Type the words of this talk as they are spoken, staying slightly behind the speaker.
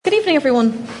evening,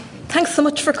 everyone. Thanks so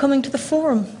much for coming to the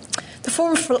forum. The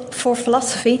Forum for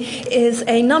Philosophy is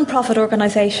a non-profit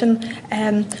organisation.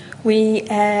 We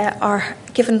are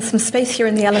given some space here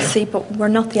in the LSE, but we're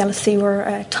not the LSE. We're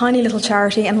a tiny little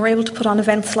charity, and we're able to put on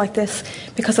events like this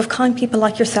because of kind people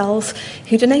like yourselves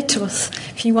who donate to us.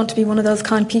 If you want to be one of those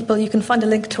kind people, you can find a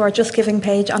link to our Just Giving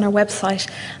page on our website.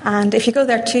 And if you go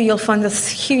there too, you'll find this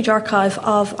huge archive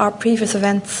of our previous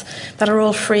events that are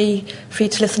all free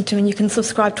to listen to, and you can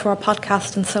subscribe to our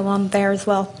podcast and so on there as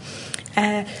well.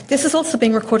 This is also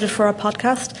being recorded for our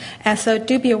podcast, so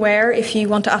do be aware if you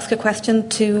want to ask a question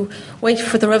to wait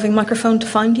for the roving microphone to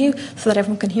find you so that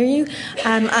everyone can hear you.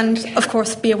 And of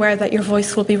course be aware that your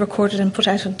voice will be recorded and put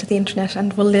out onto the internet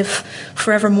and will live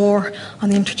forevermore on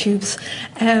the intertubes.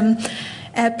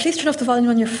 Please turn off the volume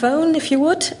on your phone if you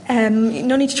would.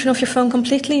 No need to turn off your phone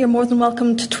completely. You're more than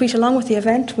welcome to tweet along with the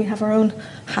event. We have our own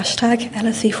hashtag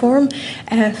LSE Forum.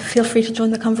 Feel free to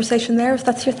join the conversation there if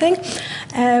that's your thing.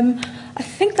 I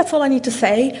think that's all I need to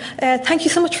say. Thank you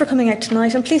so much for coming out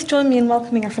tonight, and please join me in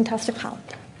welcoming our fantastic panel.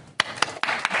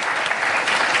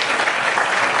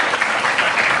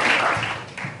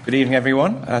 Good evening,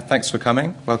 everyone. Thanks for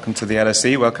coming. Welcome to the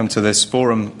LSE. Welcome to this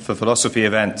Forum for Philosophy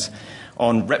event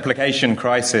on replication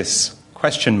crisis, ?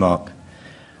 I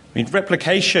mean,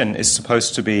 replication is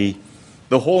supposed to be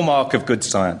the hallmark of good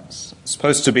science. It's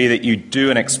supposed to be that you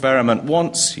do an experiment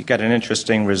once, you get an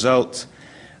interesting result,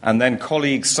 and then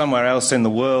colleagues somewhere else in the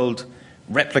world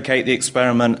replicate the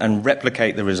experiment and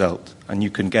replicate the result, and you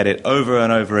can get it over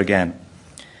and over again.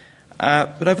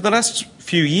 But over the last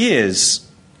few years,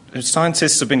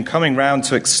 scientists have been coming round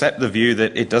to accept the view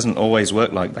that it doesn't always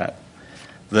work like that,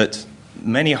 that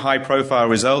many high-profile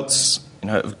results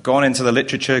have gone into the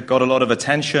literature, got a lot of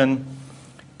attention,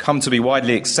 come to be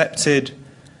widely accepted,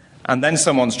 and then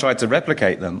someone's tried to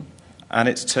replicate them, and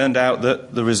it's turned out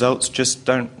that the results just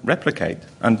don't replicate.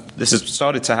 And this has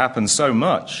started to happen so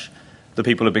much that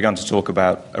people have begun to talk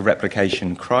about a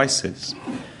replication crisis.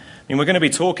 I mean, we're going to be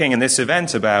talking in this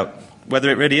event about whether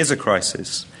it really is a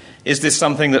crisis. Is this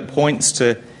something that points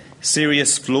to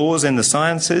serious flaws in the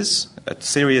sciences,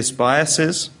 serious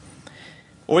biases?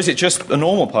 Or is it just a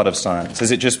normal part of science? Is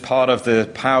it just part of the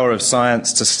power of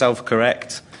science to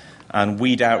self-correct and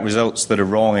weed out results that are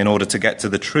wrong in order to get to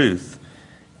the truth?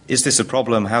 Is this a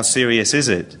problem? How serious is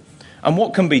it? And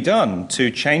what can be done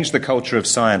to change the culture of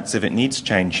science if it needs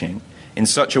changing in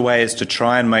such a way as to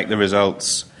try and make the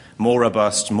results more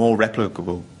robust, more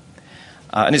replicable?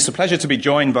 And it's a pleasure to be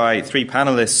joined by three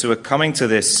panelists who are coming to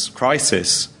this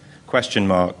crisis, ?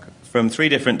 From three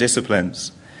different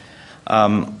disciplines,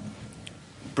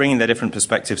 bringing their different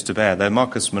perspectives to bear. They're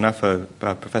Marcus Munafo,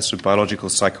 Professor of Biological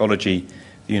Psychology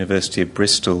at the University of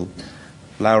Bristol,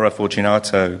 Laura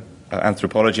Fortunato,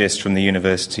 anthropologist from the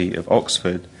University of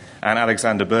Oxford, and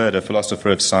Alexander Bird, a philosopher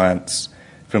of science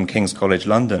from King's College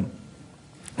London.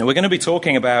 And we're going to be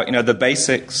talking about, the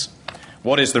basics.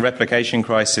 What is the replication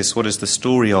crisis? What is the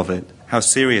story of it? How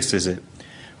serious is it?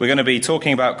 We're going to be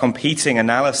talking about competing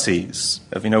analyses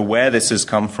of, where this has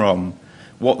come from,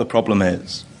 what the problem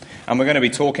is. And we're going to be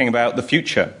talking about the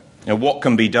future, what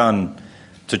can be done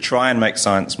to try and make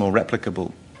science more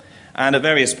replicable. And at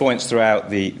various points throughout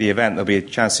the event, there'll be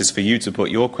chances for you to put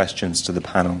your questions to the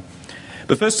panel.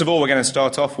 But first of all, we're going to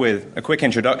start off with a quick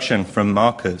introduction from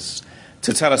Marcus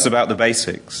to tell us about the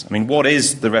basics. I mean, what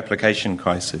is the replication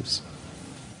crisis?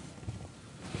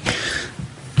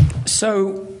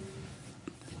 So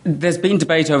there's been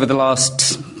debate over the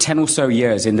last 10 or so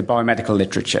years in the biomedical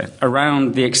literature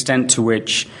around the extent to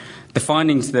which the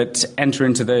findings that enter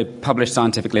into the published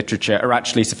scientific literature are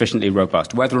actually sufficiently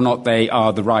robust, whether or not they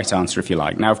are the right answer, if you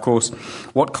like. Now, of course,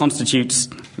 what constitutes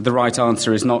the right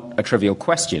answer is not a trivial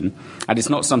question, and it's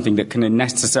not something that can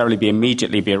necessarily be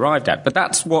immediately be arrived at. But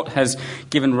that's what has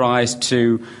given rise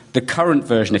to the current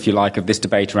version, if you like, of this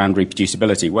debate around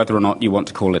reproducibility, whether or not you want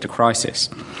to call it a crisis.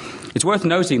 It's worth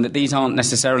noting that these aren't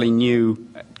necessarily new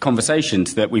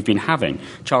conversations that we've been having.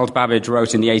 Charles Babbage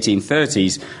wrote in the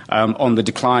 1830s on the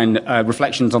decline,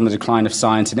 reflections on the decline of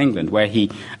science in England, where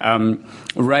he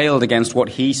railed against what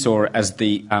he saw as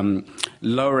the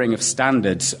lowering of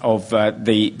standards of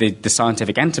the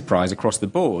scientific enterprise across the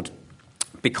board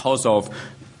because of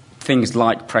things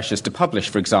like pressures to publish,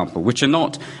 for example, which are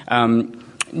not,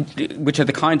 which are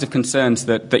the kinds of concerns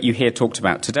that you hear talked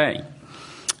about today.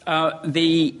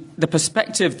 The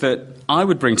perspective that I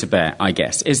would bring to bear, I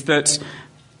guess, is that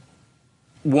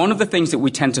one of the things that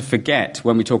we tend to forget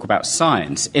when we talk about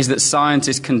science is that science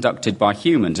is conducted by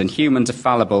humans, and humans are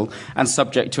fallible and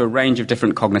subject to a range of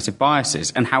different cognitive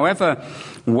biases. And however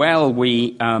well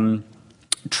we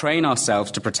train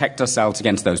ourselves to protect ourselves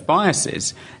against those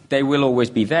biases, they will always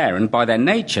be there. And by their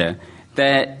nature,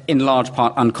 they're in large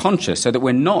part unconscious, so that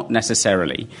we're not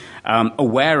necessarily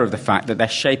aware of the fact that they're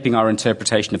shaping our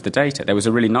interpretation of the data. There was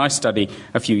a really nice study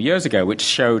a few years ago which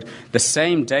showed the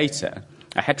same data,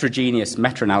 a heterogeneous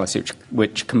meta-analysis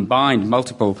which combined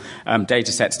multiple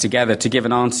data sets together to give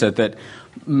an answer that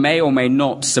may or may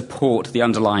not support the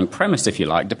underlying premise, if you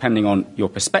like, depending on your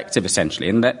perspective, essentially.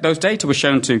 And that those data were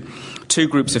shown to two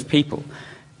groups of people.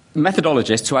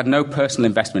 Methodologists who had no personal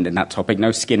investment in that topic,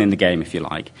 no skin in the game, if you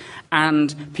like,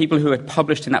 and people who had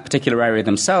published in that particular area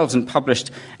themselves and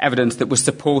published evidence that was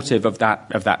supportive of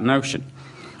that notion.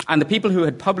 And the people who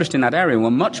had published in that area were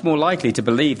much more likely to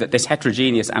believe that this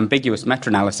heterogeneous, ambiguous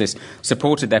meta-analysis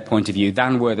supported their point of view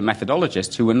than were the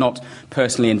methodologists who were not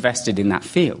personally invested in that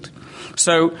field.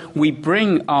 So we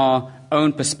bring our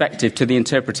own perspective to the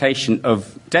interpretation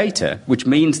of data, which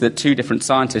means that two different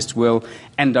scientists will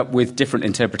end up with different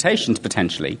interpretations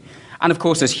potentially. And of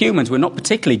course, as humans, we're not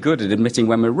particularly good at admitting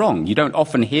when we're wrong. You don't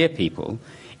often hear people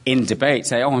in debate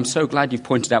say, "Oh, I'm so glad you've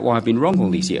pointed out why I've been wrong all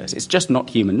these years." It's just not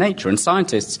human nature, and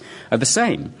scientists are the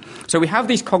same. So we have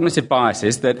these cognitive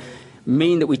biases that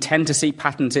mean that we tend to see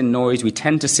patterns in noise, we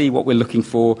tend to see what we're looking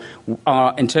for,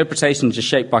 our interpretations are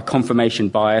shaped by confirmation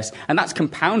bias, and that's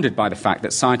compounded by the fact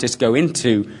that scientists go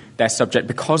into their subject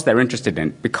because they're interested in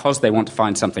it, because they want to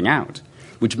find something out,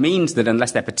 which means that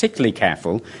unless they're particularly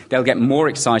careful, they'll get more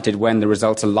excited when the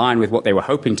results align with what they were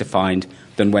hoping to find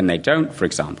than when they don't, for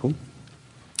example.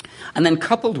 And then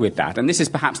coupled with that, and this is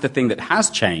perhaps the thing that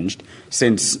has changed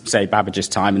since, say, Babbage's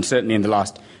time, and certainly in the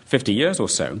last 50 years or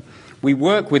so, we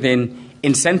work within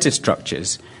incentive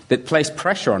structures that place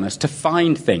pressure on us to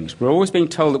find things. We're always being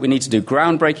told that we need to do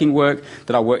groundbreaking work,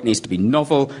 that our work needs to be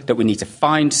novel, that we need to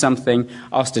find something.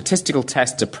 Our statistical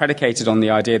tests are predicated on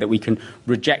the idea that we can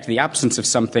reject the absence of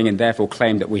something and therefore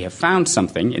claim that we have found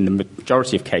something, in the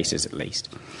majority of cases at least.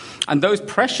 And those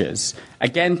pressures,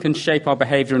 again, can shape our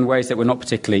behavior in ways that we're not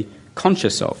particularly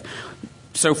conscious of.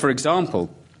 So, for example,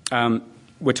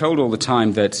 we're told all the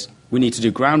time that we need to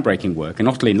do groundbreaking work. And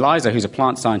Ottoline Leiser, who's a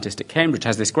plant scientist at Cambridge,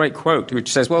 has this great quote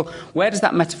which says, well, where does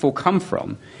that metaphor come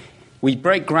from? We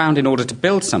break ground in order to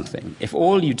build something. If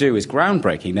all you do is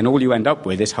groundbreaking, then all you end up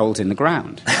with is holes in the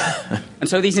ground. And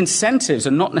so these incentives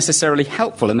are not necessarily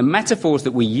helpful. And the metaphors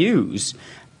that we use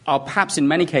are perhaps in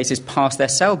many cases past their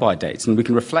sell-by dates, and we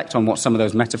can reflect on what some of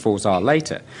those metaphors are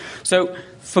later. So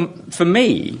for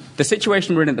me, the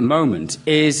situation we're in at the moment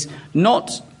is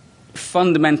not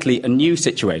fundamentally a new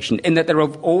situation, in that there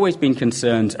have always been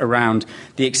concerns around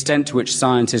the extent to which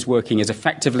science is working as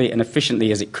effectively and efficiently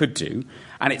as it could do.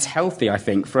 And it's healthy, I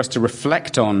think, for us to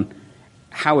reflect on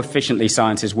how efficiently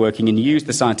science is working and use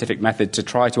the scientific method to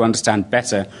try to understand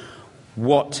better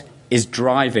what is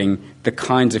driving the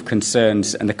kinds of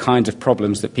concerns and the kinds of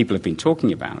problems that people have been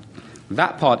talking about.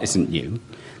 That part isn't new.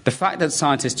 The fact that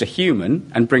scientists are human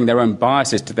and bring their own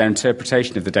biases to their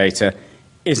interpretation of the data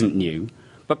isn't new.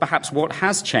 But perhaps what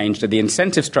has changed are the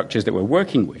incentive structures that we're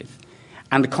working with.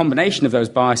 And the combination of those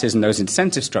biases and those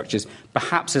incentive structures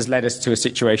perhaps has led us to a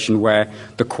situation where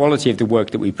the quality of the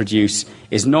work that we produce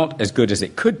is not as good as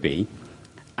it could be.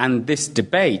 And this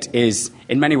debate is,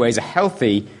 in many ways, a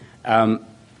healthy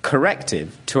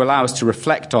corrective to allow us to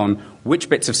reflect on which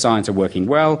bits of science are working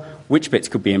well, which bits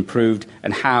could be improved,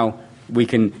 and how we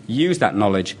can use that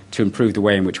knowledge to improve the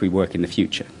way in which we work in the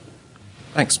future.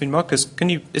 Thanks. I mean, Marcus,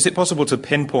 is it possible to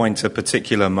pinpoint a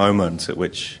particular moment at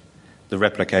which the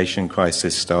replication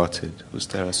crisis started? Was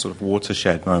there a sort of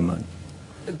watershed moment?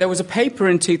 There was a paper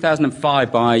in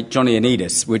 2005 by Johnny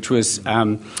Anides, which was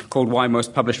called Why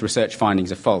Most Published Research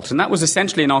Findings Are False. And that was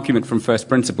essentially an argument from first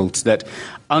principles that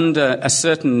under a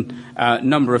certain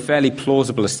number of fairly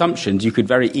plausible assumptions, you could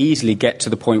very easily get to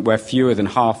the point where fewer than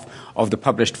half of the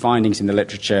published findings in the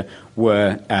literature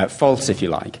were false, if you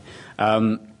like.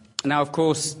 Now, of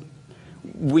course,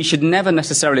 we should never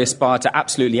necessarily aspire to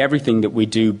absolutely everything that we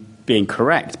do being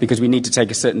correct, because we need to take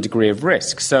a certain degree of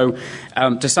risk. So,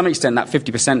 to some extent, that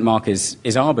 50% mark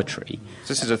is arbitrary. So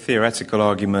this is a theoretical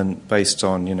argument based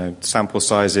on, sample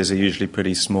sizes are usually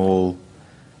pretty small.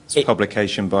 It's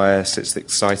publication bias. It's the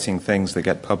exciting things that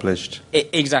get published.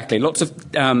 Exactly. Lots of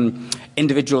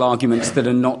individual arguments that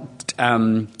are not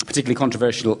particularly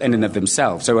controversial in and of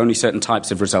themselves. So only certain types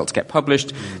of results get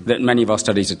published, that many of our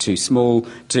studies are too small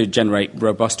to generate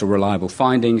robust or reliable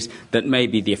findings, that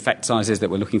maybe the effect sizes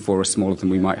that we're looking for are smaller than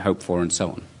we might hope for, and so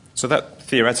on. So that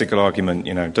theoretical argument,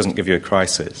 doesn't give you a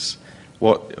crisis.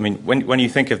 When you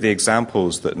think of the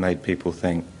examples that made people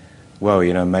think, well,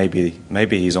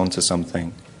 maybe he's onto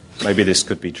something, maybe this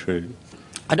could be true.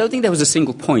 I don't think there was a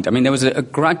single point. I mean, there was a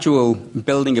gradual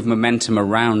building of momentum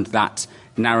around that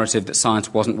narrative that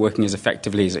science wasn't working as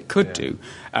effectively as it could do.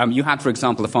 You had, for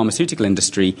example, the pharmaceutical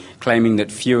industry claiming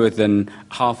that fewer than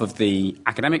half of the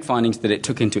academic findings that it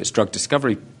took into its drug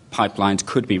discovery pipelines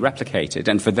could be replicated,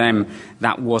 and for them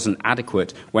that wasn't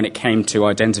adequate when it came to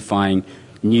identifying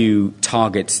new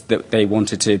targets that they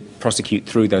wanted to prosecute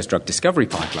through those drug discovery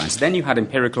pipelines. Then you had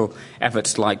empirical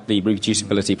efforts like the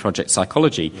reproducibility project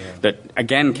Psychology that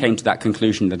again came to that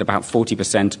conclusion that about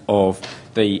 40% of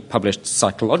the published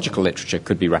psychological literature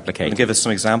could be replicated. Can you give us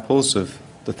some examples of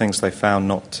the things they found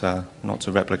not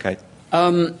to replicate?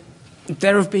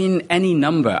 There have been any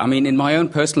number. I mean, in my own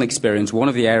personal experience, one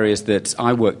of the areas that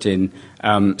I worked in,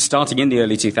 starting in the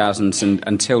early 2000s and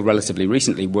until relatively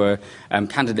recently, were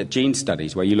candidate gene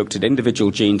studies, where you looked at individual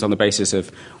genes on the basis of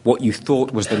what you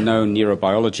thought was the known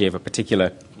neurobiology of a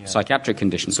particular psychiatric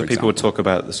condition. So people would talk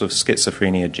about the sort of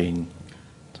schizophrenia gene.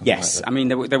 Yes, I mean,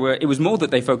 there were. It was more that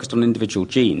they focused on individual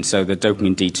genes, so the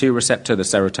dopamine D2 receptor, the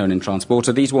serotonin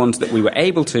transporter, these ones that we were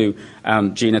able to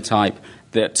genotype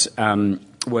that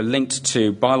were linked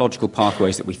to biological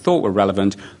pathways that we thought were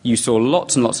relevant. You saw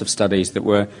lots and lots of studies that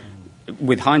were,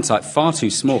 with hindsight, far too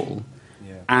small.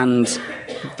 And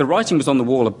the writing was on the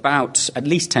wall about at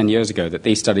least 10 years ago that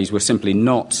these studies were simply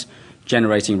not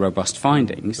generating robust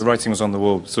findings. The writing was on the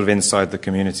wall sort of inside the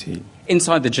community.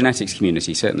 Inside the genetics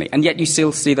community, certainly. And yet you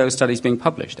still see those studies being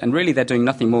published. And really they're doing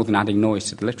nothing more than adding noise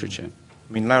to the literature.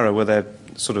 I mean, Lara, were there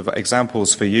sort of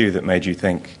examples for you that made you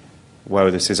think,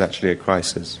 whoa, this is actually a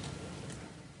crisis?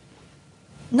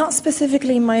 Not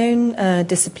specifically in my own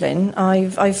discipline.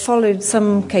 I've followed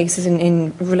some cases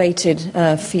in related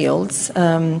fields,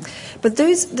 but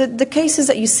the cases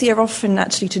that you see are often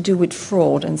actually to do with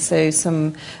fraud, and so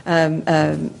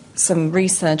some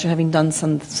researcher having done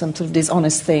some sort of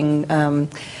dishonest thing,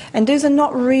 and those are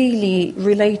not really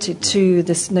related to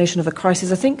this notion of a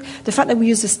crisis. I think the fact that we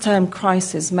use this term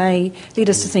crisis may lead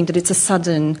us to think that it's a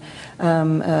sudden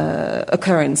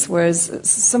occurrence, whereas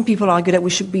some people argue that we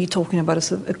should be talking about a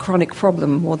sort of a chronic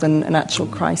problem more than an actual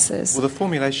crisis. Well, the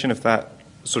formulation of that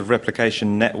sort of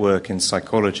replication network in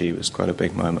psychology was quite a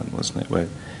big moment, wasn't it, where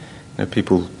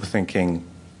people were thinking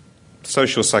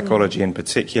social psychology in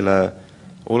particular,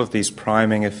 all of these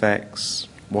priming effects,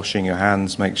 washing your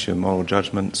hands makes your moral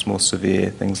judgments more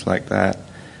severe, things like that.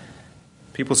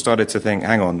 People started to think,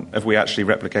 hang on, have we actually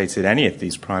replicated any of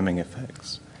these priming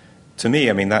effects? To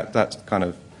me, I mean, that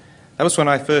was when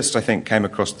I first, I think, came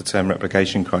across the term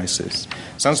replication crisis.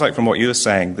 Sounds like from what you were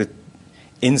saying, that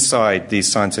inside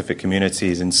these scientific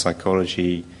communities in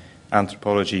psychology,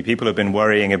 anthropology, people have been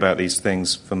worrying about these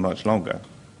things for much longer.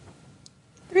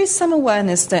 There is some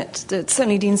awareness that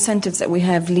certainly the incentives that we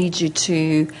have lead you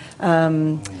to.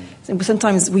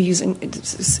 Sometimes we use,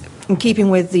 in keeping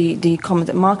with the comment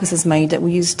that Marcus has made, that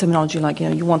we use terminology like,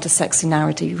 you want a sexy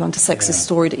narrative, you want a sexy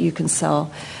story that you can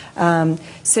sell.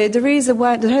 So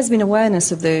there has been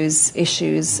awareness of those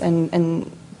issues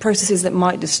and processes that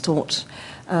might distort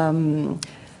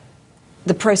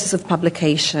the process of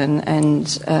publication and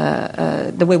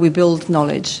the way we build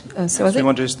knowledge. So I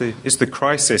wonder, is the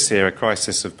crisis here a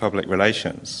crisis of public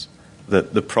relations?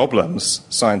 That the problems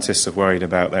scientists have worried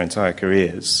about their entire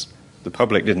careers, the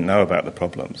public didn't know about the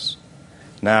problems.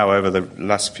 Now, over the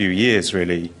last few years,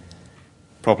 really,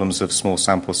 problems of small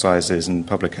sample sizes and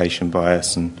publication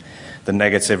bias and the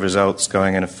negative results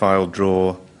going in a file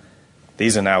drawer,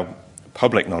 these are now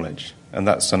public knowledge, and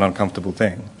that's an uncomfortable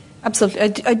thing.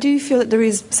 Absolutely. I do feel that there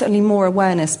is certainly more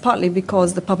awareness, partly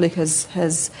because the public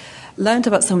has learned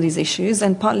about some of these issues,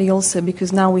 and partly also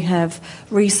because now we have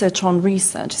research on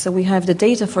research. So we have the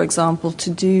data, for example,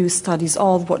 to do studies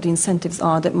of what the incentives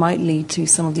are that might lead to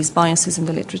some of these biases in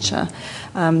the literature.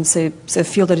 So a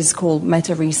field that is called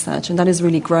meta-research, and that has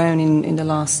really grown in the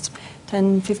last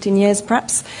 10, 15 years,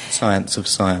 perhaps. Science of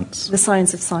science. The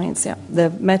science of science, yeah.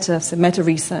 The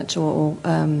meta-research or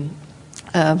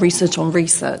research on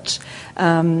research.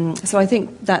 So I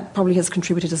think that probably has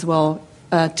contributed as well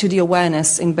to the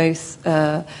awareness in both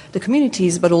the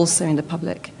communities but also in the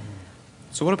public.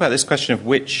 So what about this question of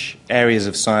which areas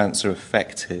of science are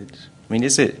affected? I mean,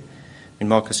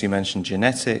 Marcus, you mentioned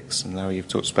genetics, and now you've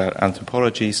talked about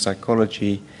anthropology,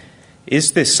 psychology.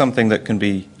 Is this something that can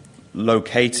be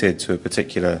located to a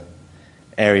particular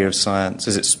area of science?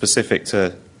 Is it specific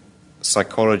to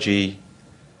psychology,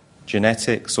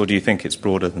 genetics, or do you think it's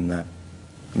broader than that?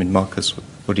 I mean, Marcus,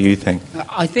 what do you think?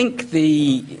 I think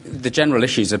the general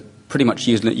issues are pretty much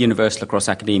universal across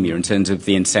academia in terms of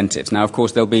the incentives. Now, of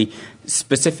course, there'll be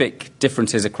specific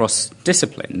differences across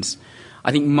disciplines.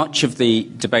 I think much of the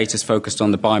debate is focused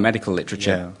on the biomedical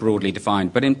literature, broadly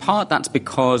defined, but in part that's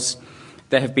because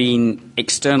there have been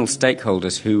external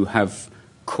stakeholders who have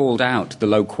called out the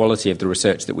low quality of the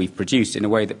research that we've produced in a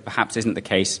way that perhaps isn't the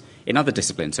case in other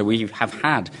disciplines. So we have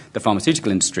had the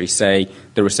pharmaceutical industry say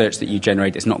the research that you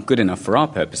generate is not good enough for our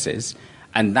purposes,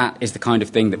 and that is the kind of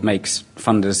thing that makes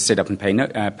funders sit up and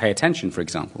pay attention, for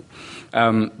example.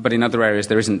 But in other areas,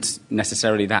 there isn't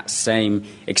necessarily that same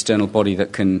external body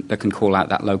that can call out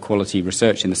that low-quality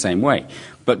research in the same way.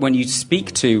 But when you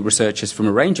speak to researchers from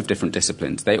a range of different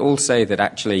disciplines, they all say that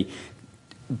actually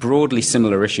broadly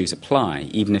similar issues apply,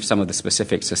 even if some of the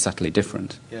specifics are subtly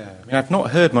different. Yeah, I mean, I've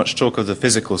not heard much talk of the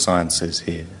physical sciences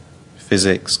here.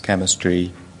 Physics,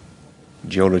 chemistry,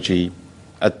 geology.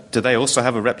 Do they also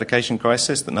have a replication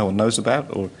crisis that no one knows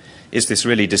about? Or is this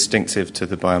really distinctive to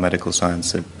the biomedical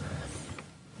science?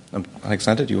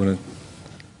 Alexander, do you want to?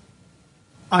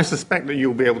 I suspect that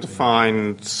you'll be able to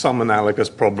find some analogous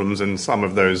problems in some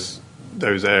of those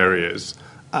areas.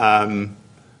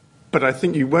 But I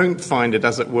think you won't find it,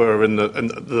 as it were, in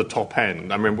the top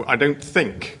end. I mean, I don't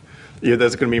think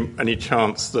there's going to be any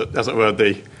chance that, as it were,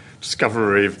 the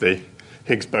discovery of the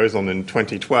Higgs boson in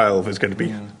 2012 is going to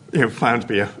be found to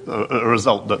be a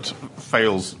result that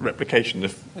fails replication.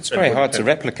 It's very hard to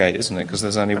replicate, isn't it? Because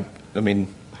there's only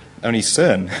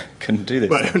CERN can do this.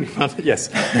 Well, yes.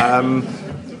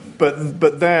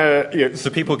 But there, so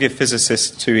people give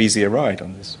physicists too easy a ride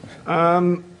on this.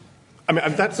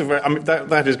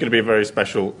 That is going to be a very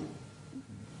special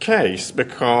case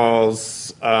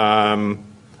because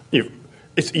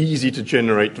it's easy to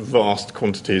generate vast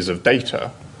quantities of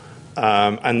data,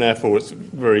 and therefore it's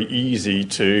very easy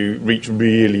to reach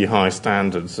really high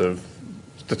standards of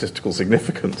statistical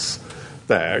significance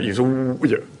there.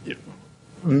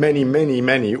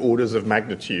 Many orders of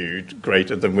magnitude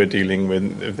greater than we're dealing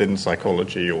with within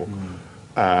psychology or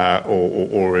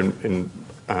in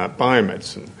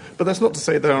biomedicine. But that's not to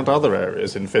say there aren't other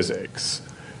areas in physics.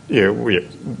 We're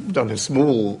done in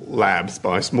small labs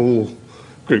by small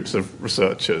groups of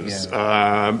researchers.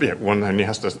 One only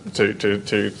has to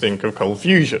think of cold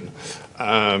fusion.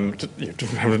 To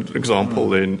have an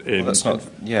example in well, that's not.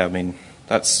 Yeah, I mean.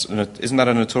 Isn't that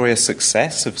a notorious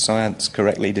success of science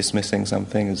correctly dismissing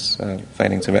something as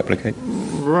failing to replicate?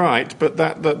 Right, but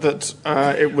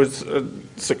it was a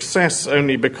success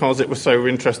only because it was so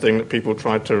interesting that people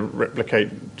tried to replicate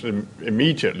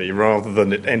immediately rather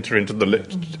than it enter into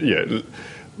the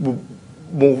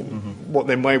more. What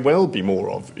there may well be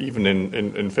more of, even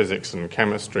in physics and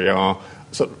chemistry, are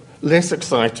sort of less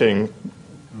exciting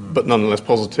but nonetheless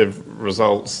positive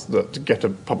results that get a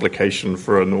publication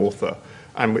for an author,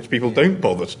 and which people don't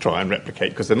bother to try and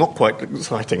replicate because they're not quite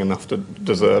exciting enough to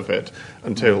deserve it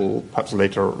until perhaps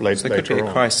later So there could be a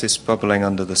crisis bubbling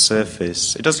under the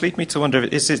surface. It does lead me to wonder,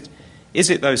 is it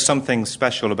though something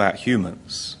special about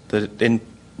humans? That in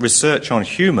research on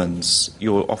humans,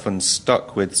 you're often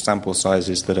stuck with sample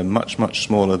sizes that are much, much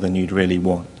smaller than you'd really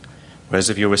want. Whereas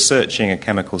if you're researching a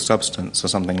chemical substance or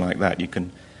something like that, you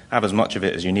can have as much of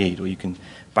it as you need, or you can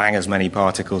bang as many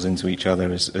particles into each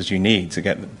other as you need to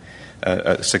get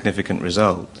a significant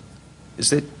result.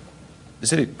 Is it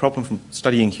a problem from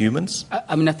studying humans?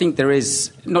 I mean, I think there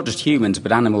is, not just humans,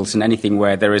 but animals and anything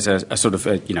where there is a sort of,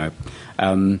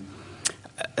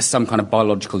 some kind of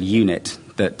biological unit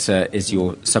that is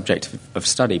your subject of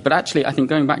study. But actually, I think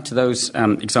going back to those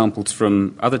examples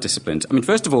from other disciplines, I mean,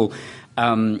 first of all,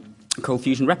 cold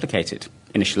fusion replicated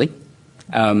initially.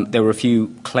 There were a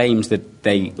few claims that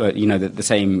that the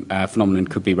same phenomenon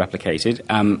could be replicated,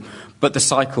 but the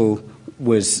cycle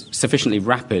was sufficiently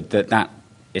rapid that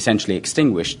essentially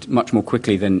extinguished much more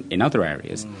quickly than in other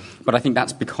areas. But I think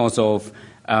that's because of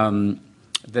the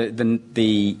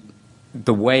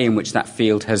way in which that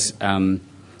field has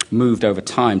moved over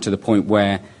time to the point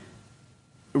where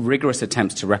rigorous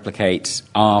attempts to replicate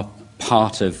are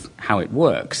part of how it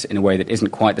works in a way that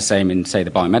isn't quite the same in, say, the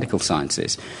biomedical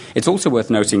sciences. It's also worth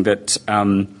noting that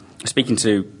speaking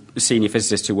to senior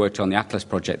physicists who worked on the Atlas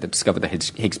project that discovered the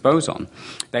Higgs boson,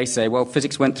 they say, well,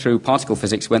 particle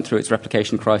physics went through its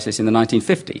replication crisis in the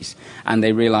 1950s, and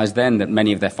they realized then that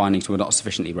many of their findings were not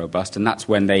sufficiently robust, and that's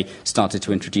when they started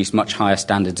to introduce much higher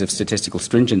standards of statistical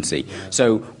stringency.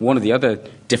 So one of the other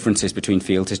differences between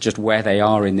fields is just where they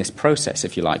are in this process,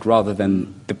 if you like, rather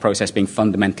than the process being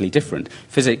fundamentally different.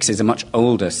 Physics is a much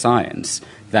older science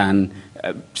than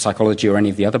psychology or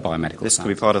any of the other biomedical This sciences.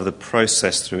 could be part of the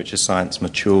process through which a science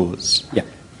matures. Yeah.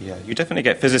 You definitely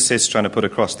get physicists trying to put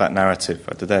across that narrative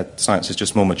that their science is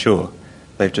just more mature.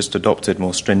 They've just adopted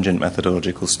more stringent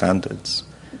methodological standards.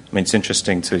 I mean, it's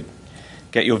interesting to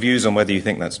get your views on whether you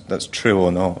think that's true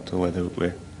or not, or whether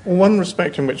we're... One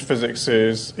respect in which physics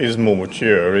is more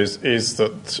mature is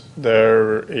that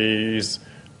there is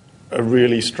a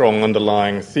really strong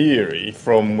underlying theory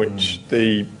from which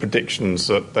the predictions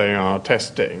that they are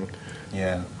testing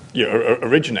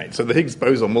originate. So the Higgs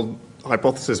boson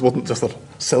hypothesis wasn't just a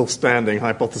self-standing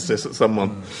hypothesis that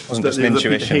someone wasn't just an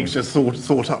intuition. Higgs just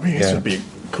thought up. This would be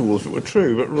cool if it were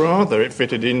true, but rather it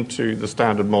fitted into the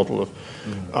standard model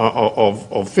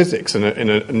of physics in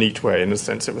a neat way. In a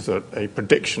sense, it was a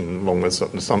prediction, along with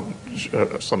certain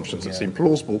assumptions that seemed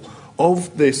plausible,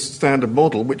 of this standard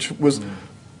model, which was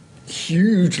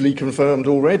hugely confirmed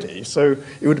already. So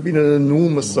it would have been an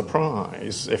enormous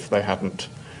surprise if they hadn't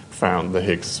found the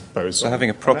Higgs boson. So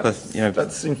having a proper,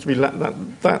 that seems to be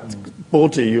that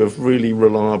body of really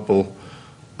reliable,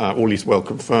 or at least well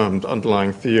confirmed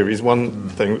underlying theory is one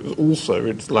thing. Also,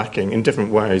 it's lacking in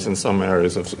different ways in some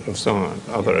areas of science.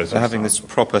 Other areas. So having this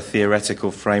proper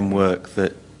theoretical framework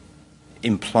that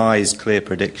implies clear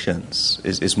predictions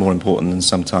is more important than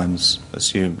sometimes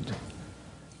assumed.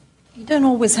 You don't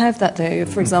always have that, though.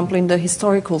 For example, in the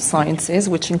historical sciences,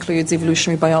 which includes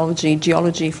evolutionary biology,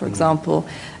 geology, for example,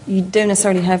 you don't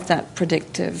necessarily have that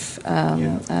predictive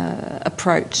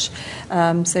approach.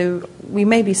 So we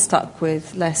may be stuck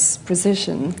with less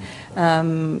precision.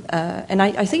 And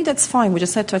I think that's fine. We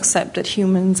just have to accept that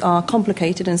humans are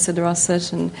complicated, and so there are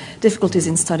certain difficulties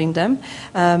in studying them.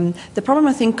 The problem,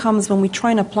 I think, comes when we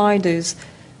try and apply those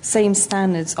same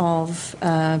standards of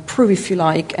prove, if you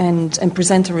like, and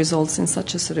present the results in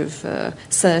such a sort of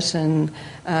certain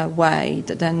way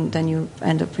that then you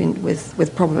end up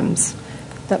with problems.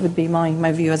 That would be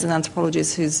my view as an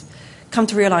anthropologist who's come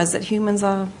to realize that humans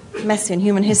are messy and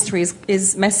human history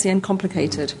is messy and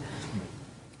complicated.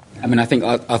 I mean, I think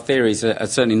our theories are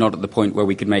certainly not at the point where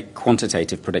we could make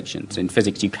quantitative predictions. In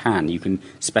physics, you can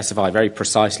specify very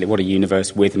precisely what a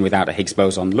universe with and without a Higgs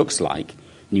boson looks like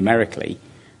numerically,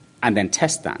 and then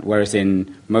test that. Whereas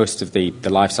in most of the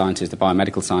life sciences, the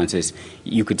biomedical sciences,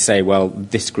 you could say, well,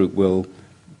 this group will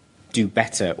do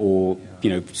better or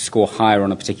score higher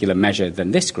on a particular measure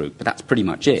than this group, but that's pretty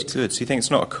much it. That's good. So you think it's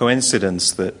not a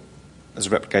coincidence that there's a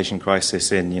replication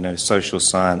crisis in social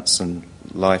science and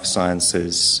life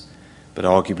sciences, but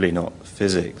arguably not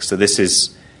physics. So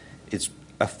it's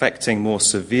affecting more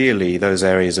severely those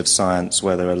areas of science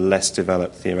where there are less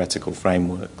developed theoretical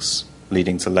frameworks,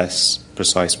 leading to less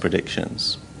precise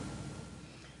predictions.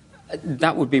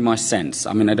 That would be my sense.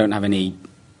 I mean, I don't have any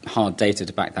hard data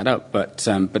to back that up, but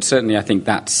certainly I think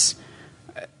that's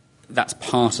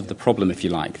part of the problem, if you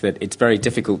like, that it's very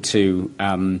difficult to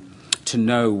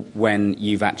know when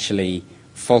you've actually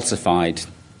falsified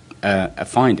a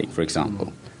finding, for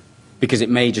example, because it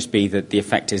may just be that the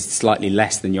effect is slightly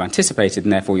less than you anticipated,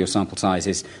 and therefore your sample size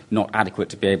is not adequate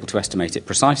to be able to estimate it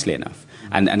precisely enough,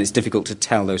 and it's difficult to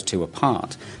tell those two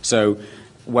apart. So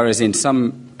whereas in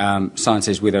some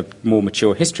sciences with a more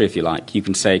mature history, if you like, you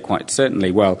can say quite certainly,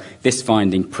 well, this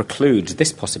finding precludes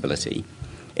this possibility.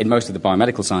 In most of the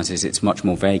biomedical sciences, it's much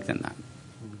more vague than that.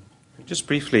 Just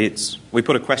briefly, we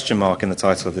put a question mark in the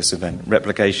title of this event,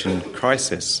 Replication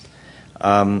Crisis.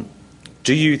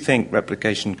 Do you think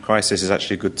replication crisis is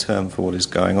actually a good term for what is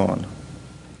going on?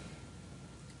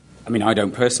 I mean, I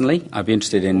don't personally. I'd be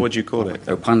interested in... What would you call it?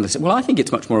 Well, I think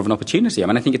it's much more of an opportunity. I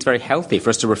mean, I think it's very healthy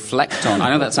for us to reflect on... I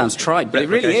know that sounds trite, but it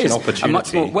really is. Opportunity. A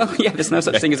much more, well, yeah, there's no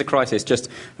such thing as a crisis, just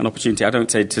an opportunity. I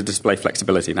don't say to display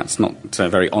flexibility. That's not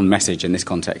very on message in this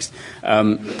context.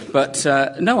 But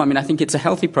no, I mean, I think it's a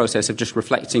healthy process of just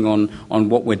reflecting on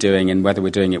what we're doing and whether we're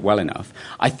doing it well enough.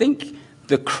 I think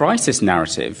the crisis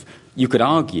narrative, you could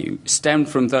argue, stemmed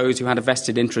from those who had a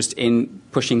vested interest in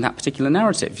pushing that particular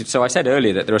narrative. So I said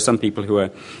earlier that there are some people who are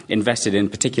invested in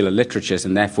particular literatures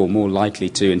and therefore more likely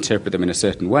to interpret them in a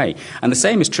certain way. And the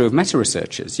same is true of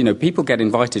meta-researchers. People get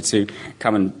invited to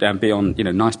come and be on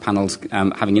nice panels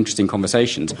having interesting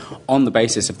conversations on the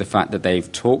basis of the fact that they've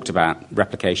talked about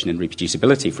replication and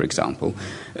reproducibility, for example.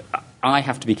 I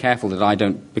have to be careful that I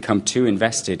don't become too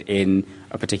invested in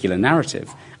a particular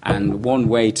narrative. And one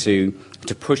way to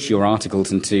push your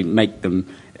articles and to make them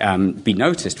be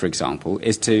noticed, for example,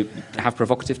 is to have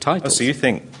provocative titles. Oh, so you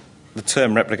think the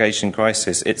term replication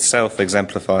crisis itself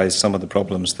exemplifies some of the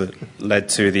problems that led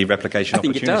to the replication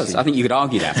opportunity? I think it does. I think you could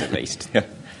argue that, at least. Yeah.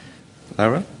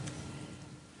 Lara?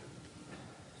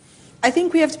 I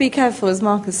think we have to be careful, as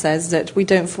Marcus says, that we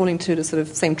don't fall into the sort of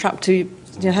same trap to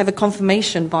have a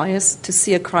confirmation bias to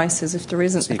see a crisis if there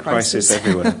isn't a crisis.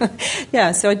 Everywhere.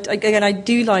 Yeah, so I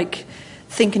do like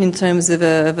thinking in terms of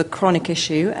a chronic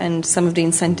issue, and some of the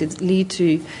incentives lead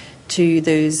to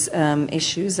those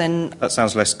issues. And that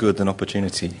sounds less good than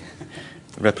opportunity.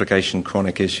 Replication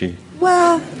chronic issue.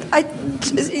 Well,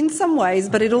 in some ways,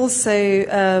 but it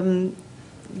also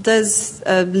does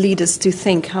lead us to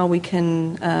think how we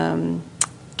can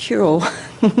cure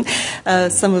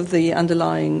some of the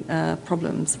underlying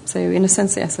problems. So in a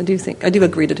sense, yes, I do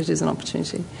agree that it is an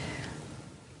opportunity.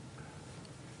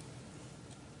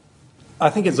 I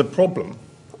think it's a problem.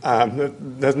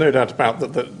 There's no doubt about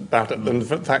it. And in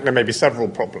fact, there may be several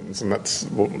problems, and that's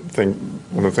one of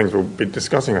the things we'll be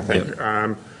discussing, I think.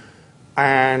 Yeah.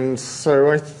 And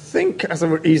so I think as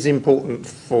it is important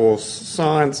for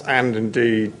science and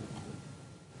indeed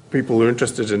people who are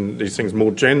interested in these things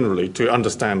more generally to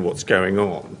understand what's going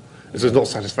on. It's not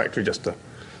satisfactory just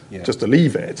to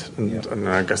leave it, and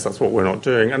I guess that's what we're not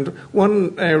doing. And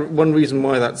one reason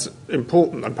why that's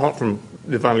important, apart from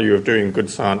the value of doing good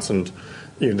science and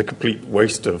the complete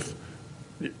waste of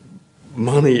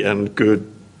money and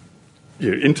good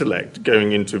intellect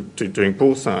going into doing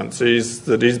poor science, is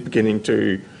that is beginning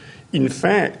to, in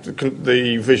fact,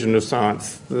 the vision of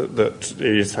science that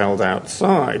is held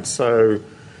outside. So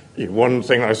one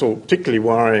thing I saw particularly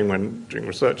worrying when doing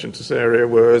research into this area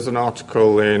was an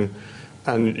article in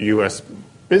a US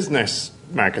business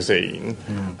magazine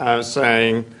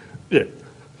saying,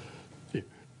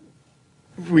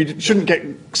 we shouldn't get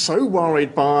so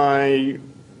worried by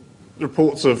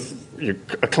reports of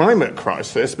a climate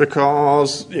crisis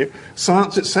because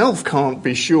science itself can't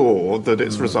be sure that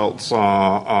its results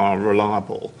are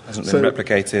reliable. Hasn't been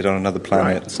replicated on another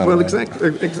planet. Right. Well,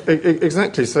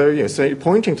 exactly. So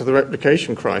pointing to the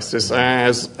replication crisis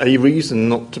as a reason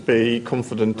not to be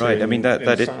confident. Right. I mean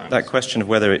that question of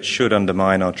whether it should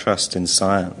undermine our trust in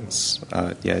science,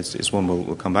 is one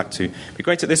we'll come back to. It'd be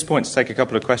great at this point to take a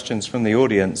couple of questions from the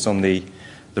audience on the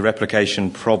replication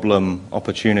problem,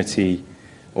 opportunity,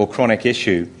 or chronic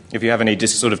issue. If you have any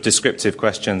sort of descriptive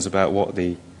questions about what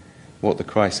the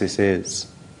crisis is,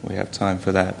 we have time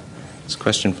for that. There's a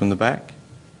question from the back.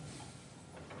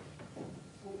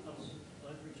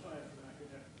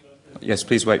 Yes,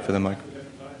 please wait for the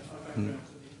microphone.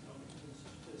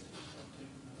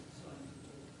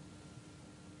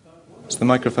 Is the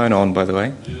microphone on, by the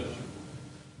way?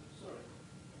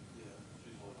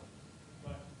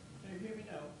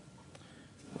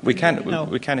 We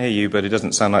can hear you, but it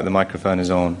doesn't sound like the microphone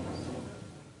is on.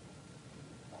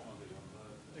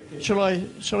 Shall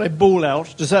I bawl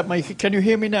out? Does that make it? Can you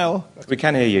hear me now? We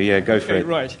can hear you. Yeah, go for it.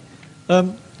 Right.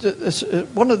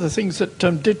 One of the things that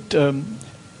did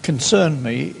concern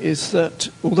me is that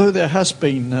although there has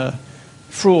been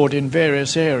fraud in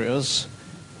various areas,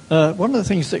 one of the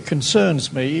things that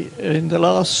concerns me in the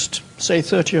last, say,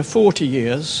 30 or 40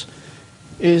 years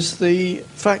is the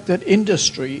fact that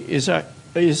industry is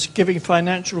giving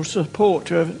financial support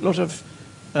to a lot of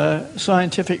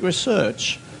scientific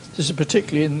research. This is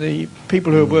particularly in the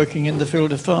people who are working in the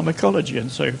field of pharmacology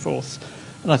and so forth.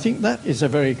 And I think that is a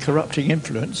very corrupting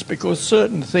influence because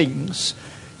certain things,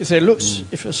 if a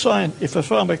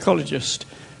pharmacologist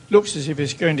looks as if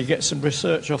he's going to get some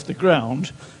research off the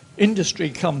ground, industry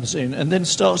comes in and then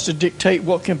starts to dictate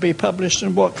what can be published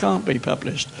and what can't be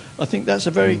published. I think that's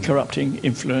a very corrupting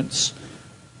influence.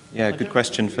 Yeah, good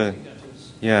question for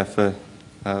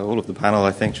all of the panel,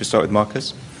 I think. Should we start with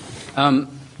Marcus?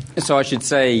 So I should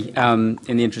say, in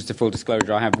the interest of full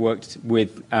disclosure, I have worked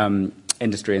with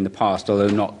industry in the past, although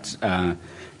not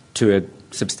to a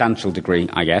substantial degree,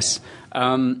 I guess.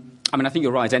 I think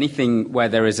you're right. Anything where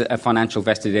there is a financial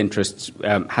vested interest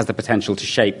has the potential to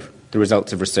shape the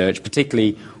results of research,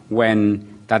 particularly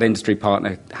when that industry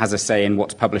partner has a say in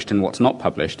what's published and what's not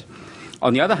published.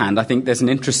 On the other hand, I think there's an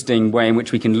interesting way in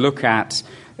which we can look at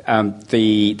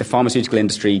the pharmaceutical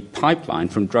industry pipeline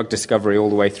from drug discovery all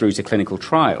the way through to clinical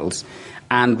trials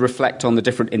and reflect on the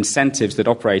different incentives that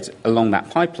operate along that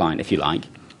pipeline, if you like.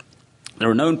 There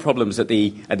are known problems at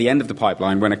the end of the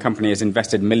pipeline when a company has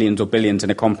invested millions or billions in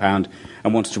a compound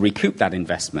and wants to recoup that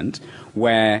investment,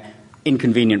 where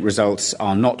inconvenient results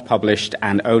are not published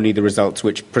and only the results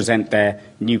which present their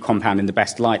new compound in the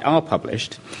best light are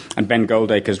published. And Ben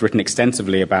Goldacre has written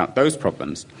extensively about those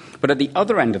problems. But at the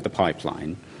other end of the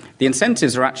pipeline, the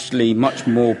incentives are actually much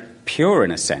more pure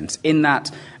in a sense, in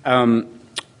that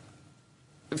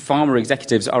pharma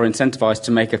executives are incentivized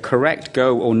to make a correct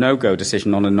go or no-go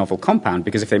decision on a novel compound,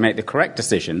 because if they make the correct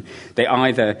decision, they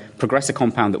either progress a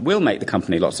compound that will make the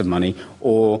company lots of money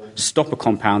or stop a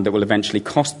compound that will eventually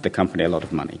cost the company a lot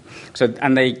of money.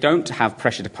 And they don't have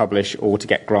pressure to publish or to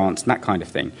get grants and that kind of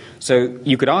thing. So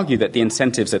you could argue that the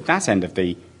incentives at that end of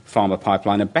the pharma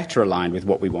pipeline are better aligned with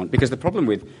what we want, because the problem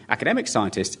with academic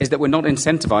scientists is that we're not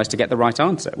incentivized to get the right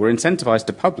answer. We're incentivized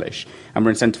to publish and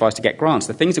we're incentivized to get grants.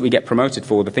 The things that we get promoted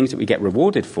for, the things that we get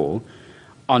rewarded for,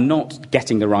 are not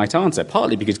getting the right answer,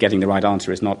 partly because getting the right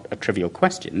answer is not a trivial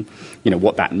question,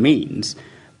 what that means.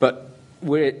 But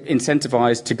we're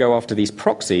incentivized to go after these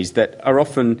proxies that are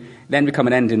often then become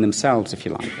an end in themselves, if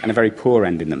you like, and a very poor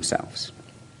end in themselves.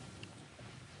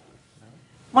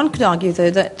 One could argue, though,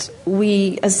 that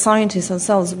we, as scientists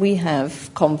ourselves, we have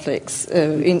conflicts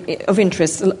of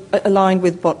interest aligned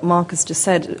with what Marcus just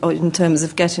said in terms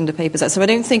of getting the papers out. So I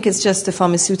don't think it's just the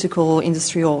pharmaceutical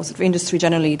industry or sort of industry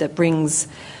generally that brings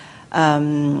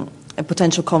a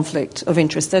potential conflict of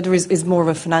interest. There is more of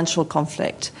a financial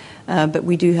conflict, but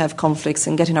we do have conflicts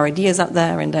in getting our ideas out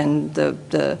there and then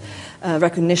the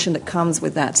recognition that comes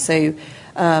with that. So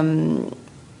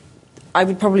I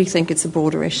would probably think it's a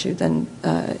broader issue than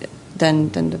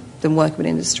work with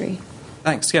industry.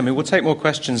 Thanks. Yeah, I mean, we'll take more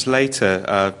questions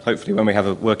later, hopefully when we have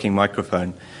a working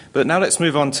microphone. But now let's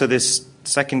move on to this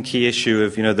second key issue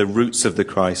of, the roots of the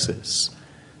crisis,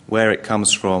 where it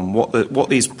comes from, what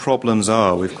these problems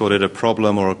are. We've called it a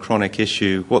problem or a chronic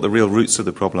issue, what the real roots of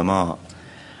the problem are.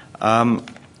 And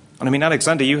I mean,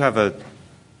 Alexander, you have a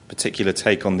particular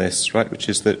take on this, right, which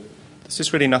is that this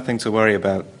is really nothing to worry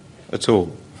about at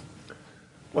all.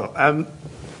 Well,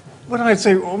 what I'd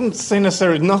say, I wouldn't say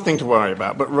necessarily nothing to worry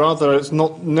about, but rather it's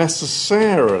not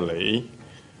necessarily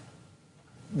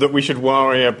that we should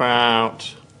worry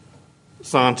about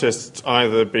scientists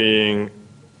either being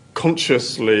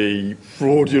consciously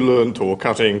fraudulent or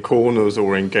cutting corners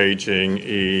or engaging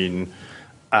in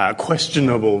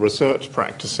questionable research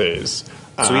practices.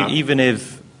 So even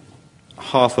if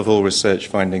half of all research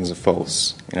findings are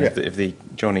false, if the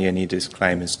Johnny Ioannidis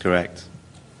claim is correct.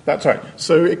 That's right.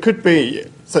 So it could be,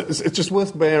 so it's just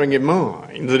worth bearing in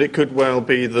mind that it could well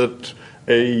be that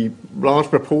a large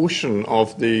proportion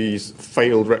of these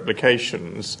failed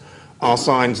replications are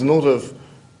signs not of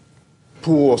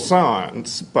poor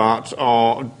science, but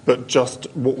just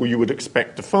what you would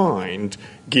expect to find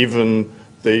given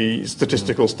the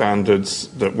statistical standards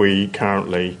that we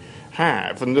currently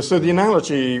have. And so the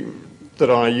analogy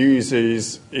that I use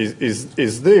is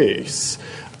this.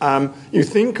 You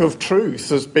think of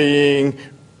truth as being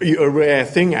a rare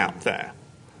thing out there.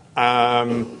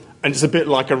 And it's a bit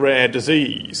like a rare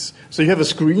disease. So you have a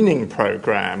screening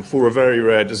program for a very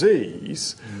rare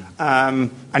disease,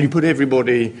 and you put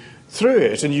everybody through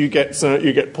it, and you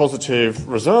get positive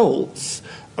results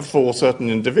for certain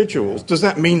individuals. Does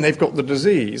that mean they've got the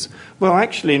disease? Well,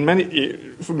 actually,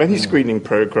 for many screening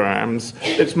programs,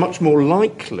 it's much more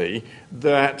likely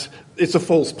that it's a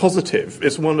false positive.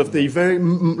 It's one of the very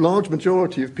large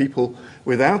majority of people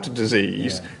without a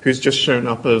disease who's just shown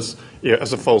up as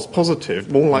a false positive.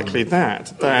 More likely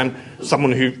that than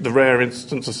the rare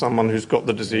instance of someone who's got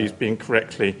the disease being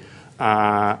correctly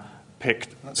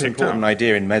picked. That's an important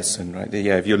idea in medicine, right?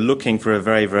 If you're looking for a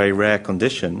very, very rare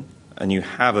condition and you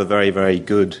have a very, very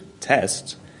good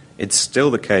test, it's still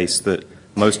the case that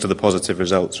most of the positive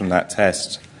results from that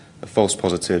test are false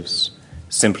positives,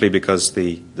 simply because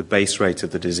the base rate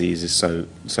of the disease is so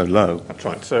low. That's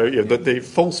right. So the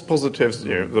false positives,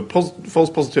 false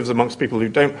positives amongst people who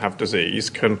don't have disease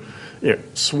can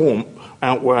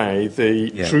outweigh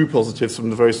the true positives from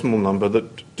the very small number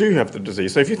that do have the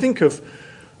disease. So if you think of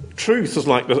truth as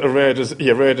like a rare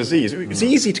disease, it's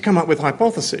easy to come up with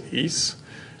hypotheses.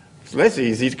 It's less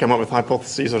easy to come up with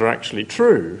hypotheses that are actually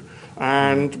true.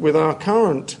 And with our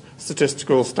current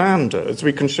statistical standards,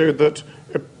 we can show that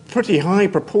pretty high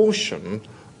proportion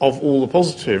of all the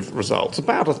positive results,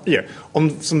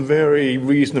 on some very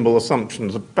reasonable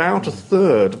assumptions, about a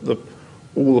third of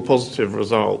all the positive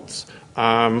results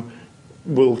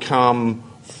will come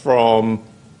from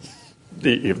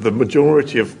the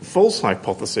majority of false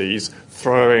hypotheses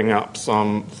throwing up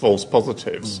some false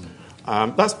positives.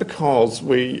 That's because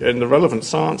in the relevant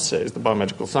sciences, the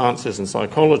biomedical sciences and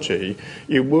psychology,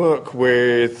 you work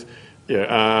with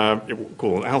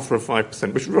call an alpha of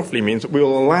 5%, which roughly means that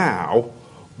we'll allow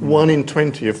 1 in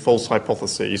 20 of false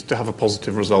hypotheses to have a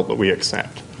positive result that we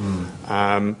accept.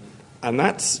 And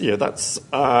that's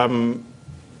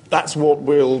what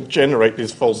will generate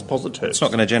these false positives. It's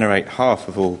not going to generate half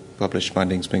of all published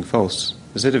findings being false,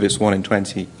 is it, if it's 1 in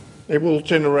 20? It will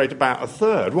generate about a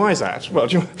third. Why is that? Well,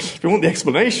 if you want the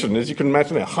explanation, as you can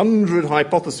imagine, 100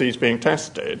 hypotheses being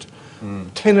tested,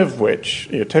 10 of which,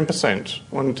 10%,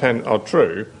 1 in 10 are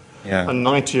true, and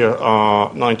 90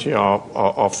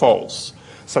 are false.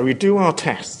 So we do our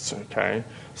tests, okay?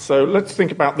 So let's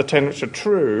think about the 10 which are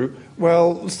true.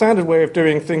 Well, the standard way of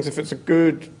doing things, if it's a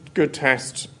good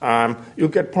test, you'll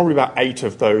get probably about 8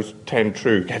 of those 10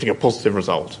 true getting a positive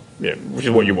result, which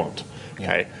is what you want.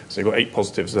 Okay, so you've got 8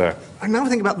 positives there. And now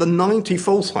think about the 90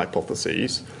 false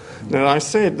hypotheses. Now, I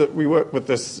said that we work with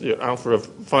this alpha of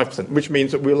 5%, which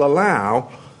means that we'll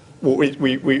allow,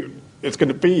 it's going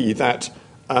to be that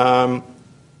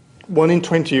 1 in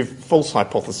 20 false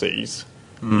hypotheses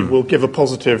will give a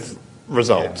positive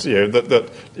result. Yeah.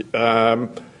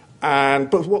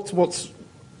 But what's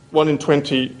 1 in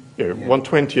 20?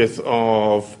 1/20th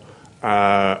of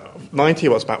 90,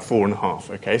 what's about 4.5,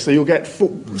 okay? So you'll get,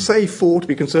 say 4, to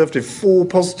be conservative, 4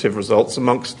 positive results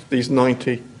amongst these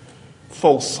 90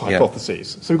 false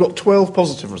hypotheses. So we've got 12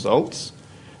 positive results,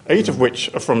 8 of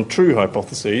which are from true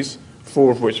hypotheses,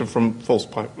 4 of which are from false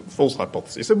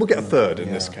hypotheses. So we'll get a third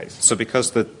in this case. So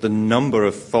because the number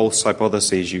of false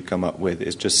hypotheses you come up with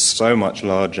is just so much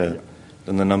larger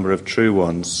than the number of true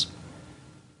ones,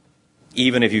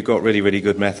 even if you've got really, really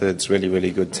good methods, really,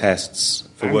 really good tests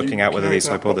for working out whether these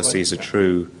hypotheses are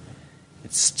true,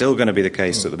 it's still going to be the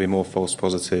case that there'll be more false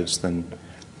positives than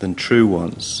true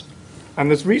ones. And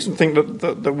there's reason to think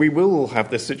that we will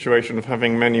have this situation of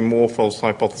having many more false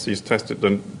hypotheses tested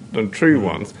than true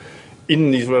ones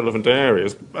in these relevant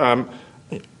areas.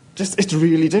 It's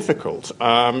really difficult.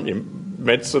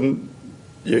 Medicine,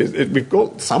 we've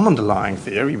got some underlying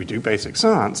theory, we do basic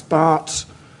science, but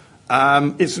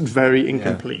it's very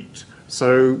incomplete.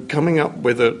 So coming up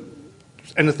with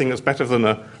anything that's better than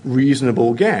a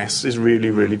reasonable guess is really,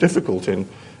 really difficult in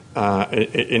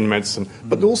medicine.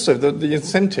 But also the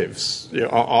incentives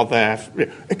are there.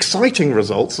 Exciting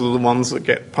results are the ones that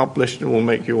get published and will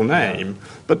make your name.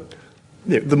 But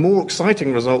the more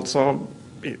exciting results are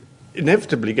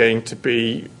inevitably going to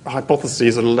be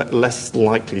hypotheses are less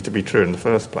likely to be true in the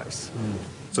first place.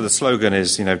 So the slogan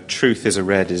is, truth is a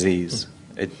rare disease.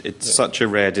 It's such a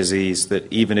rare disease that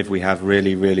even if we have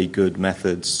really, really good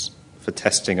methods for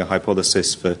testing a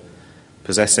hypothesis for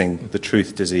possessing the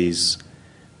truth disease,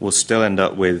 we'll still end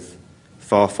up with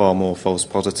far, far more false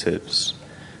positives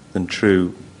than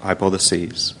true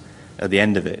hypotheses at the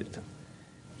end of it.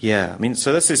 Yeah,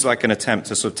 so this is like an attempt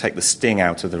to sort of take the sting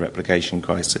out of the replication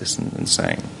crisis and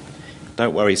saying,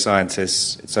 don't worry,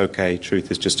 scientists, it's okay, truth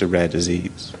is just a rare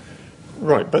disease.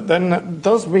 Right, but then that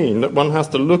does mean that one has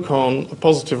to look on a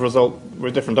positive result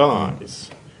with different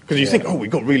eyes. Because you think, we've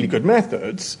got really good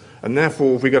methods, and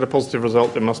therefore if we get a positive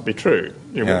result, it must be true.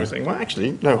 We're saying, well,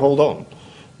 actually, no, hold on.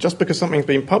 Just because something's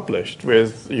been published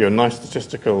with a nice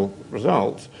statistical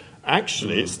result,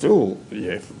 actually it's still,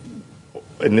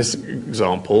 in this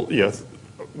example,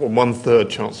 1/3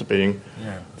 chance of being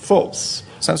false.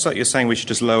 Sounds like you're saying we should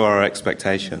just lower our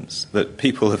expectations, that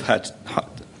people have had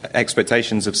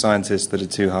expectations of scientists that are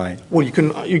too high. Well, you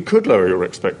could lower your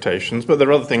expectations, but there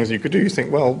are other things you could do. You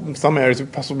think, well, in some areas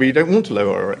possibly you don't want to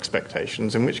lower our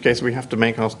expectations, in which case we have to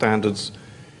make our standards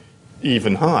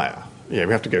even higher. We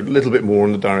have to go a little bit more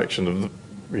in the direction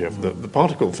of the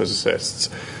particle physicists.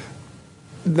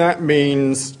 That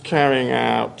means carrying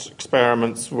out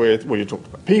experiments with, you talked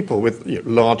about people, with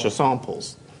larger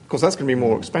samples. Of course, that's going to be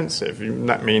more expensive.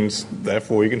 That means,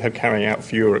 therefore, you're going to have carrying out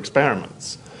fewer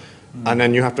experiments. And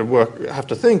then you have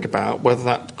to think about whether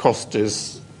that cost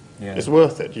is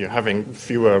worth it. You're having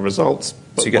fewer results,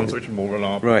 but ones which are more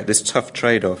reliable. Right, this tough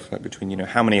trade-off between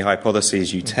how many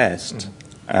hypotheses you test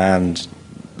and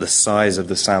the size of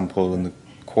the sample and the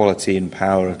quality and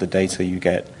power of the data you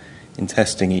get in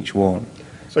testing each one.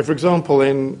 So, for example,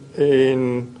 in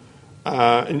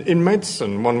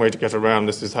medicine, one way to get around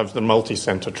this is have the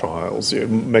multi-centre trials.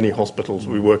 Many hospitals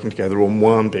will be working together on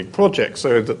one big project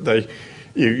so that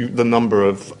the number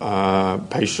of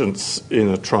patients in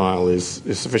a trial is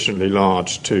sufficiently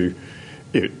large to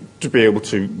be able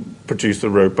to produce a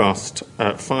robust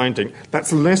finding.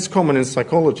 That's less common in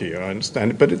psychology, I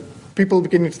understand, but people are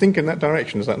beginning to think in that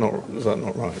direction. Is that not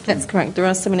right? That's correct. There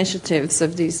are some initiatives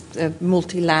of these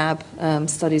multi-lab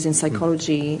studies in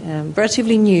psychology,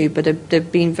 relatively new, but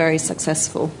they've been very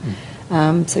successful.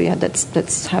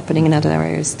 That's happening in other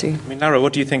areas too. Lara,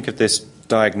 what do you think of this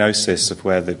diagnosis of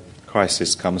where the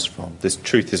crisis comes from? This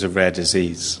truth is a rare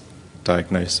disease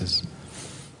diagnosis.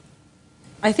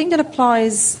 I think that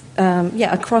applies,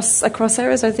 across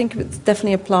areas. I think it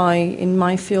definitely apply in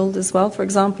my field as well. For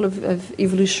example, of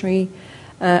evolutionary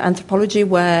anthropology,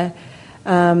 where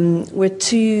we're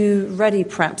too ready,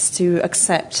 perhaps, to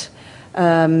accept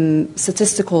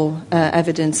statistical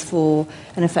evidence for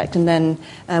an effect, and then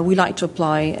we like to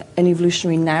apply an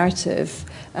evolutionary narrative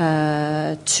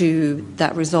to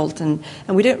that result, and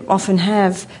we don't often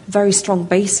have very strong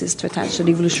basis to attach to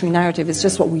the evolutionary narrative. It's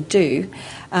just what we do,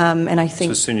 and I think.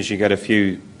 So as soon as you get a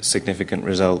few significant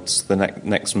results, the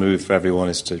next move for everyone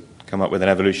is to come up with an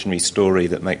evolutionary story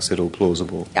that makes it all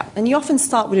plausible. Yeah, and you often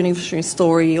start with an evolutionary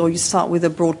story, or you start with a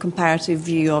broad comparative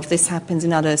view of this happens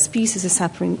in other species, this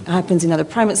happens in other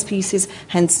primate species,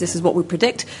 hence this is what we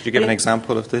predict. Could you give an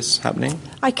example of this happening?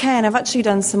 I can. I've actually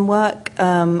done some work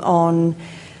on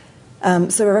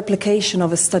So a replication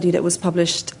of a study that was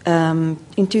published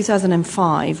in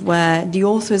 2005, where the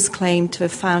authors claimed to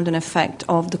have found an effect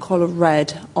of the colour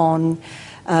red on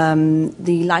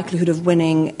the likelihood of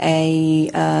winning a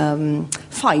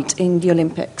fight in the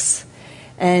Olympics.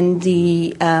 And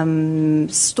the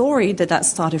story that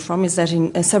started from is that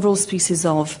in several species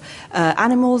of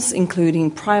animals,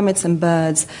 including primates and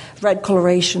birds, red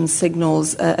coloration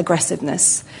signals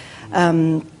aggressiveness.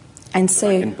 And so,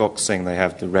 like in boxing, they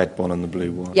have the red one and the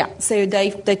blue one. Yeah, so they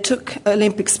took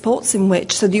Olympic sports in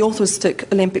which, so the authors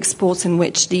took Olympic sports in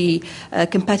which the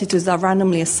competitors are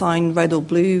randomly assigned red or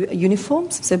blue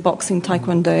uniforms, so boxing,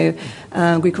 taekwondo,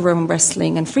 Greco-Roman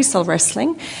wrestling, and freestyle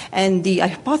wrestling. And the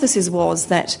hypothesis was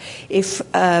that if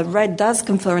red does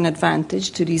confer an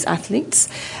advantage to these athletes,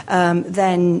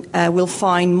 then we'll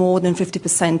find more than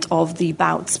 50% of the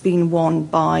bouts being won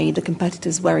by the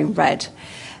competitors wearing red.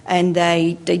 And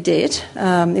they did.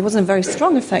 It wasn't a very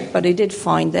strong effect, but they did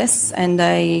find this, and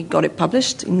they got it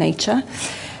published in Nature.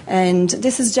 And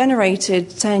this has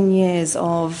generated 10 years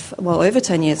of, well, over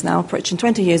 10 years now, approaching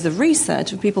 20 years of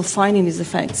research of people finding these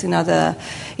effects in other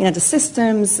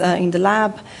systems, in the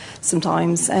lab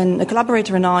sometimes. And a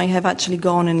collaborator and I have actually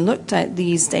gone and looked at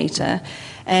these data,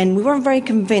 and we weren't very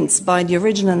convinced by the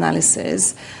original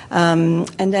analysis. And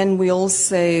then we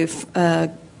also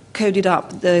coded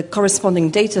up the corresponding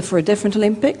data for a different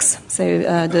Olympics. So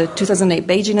the 2008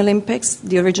 Beijing Olympics,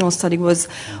 the original study was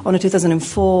on the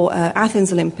 2004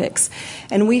 Athens Olympics.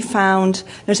 And we found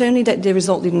not only that the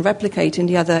result didn't replicate in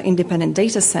the other independent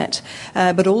data set,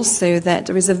 but also that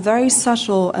there is a very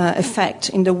subtle effect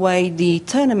in the way the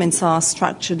tournaments are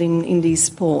structured in these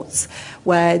sports,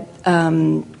 where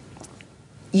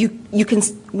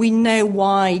we know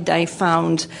why they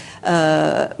found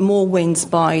more wins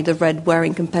by the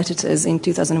red-wearing competitors in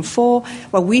 2004,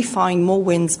 while we find more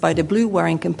wins by the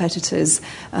blue-wearing competitors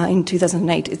in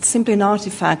 2008. It's simply an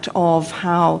artifact of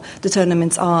how the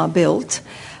tournaments are built,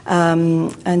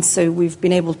 and so we've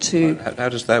been able to. How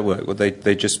does that work? Well,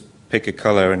 they just pick a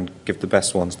colour and give the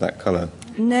best ones that colour?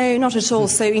 No, not at all.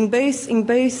 So in both in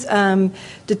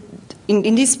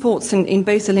these sports, in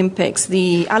both Olympics,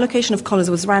 the allocation of colours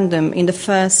was random in the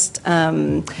first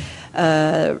round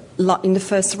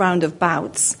of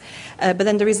bouts. But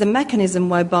then there is a mechanism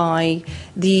whereby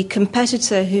the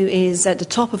competitor who is at the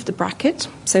top of the bracket,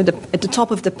 so at the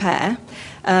top of the pair,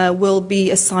 will be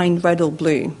assigned red or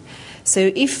blue.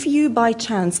 So if you by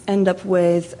chance end up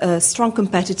with strong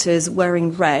competitors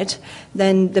wearing red,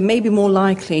 then they may be more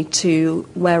likely to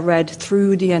wear red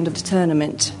through the end of the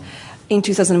tournament. In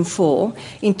 2004.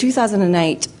 In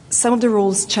 2008, some of the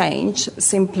rules changed,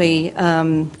 simply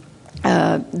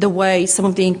the way some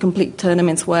of the incomplete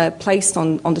tournaments were placed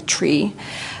on the tree,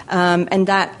 and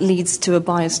that leads to a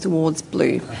bias towards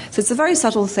blue. So it's a very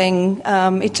subtle thing.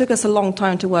 It took us a long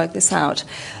time to work this out.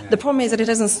 The problem is that it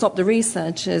doesn't stop the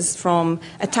researchers from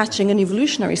attaching an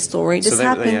evolutionary story. This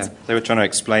happens. They were trying to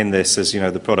explain this as,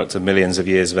 the product of millions of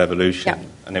years of evolution,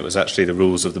 and it was actually the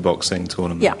rules of the boxing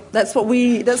tournament. Yeah, that's what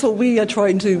we are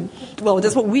trying to. Well,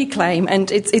 that's what we claim, and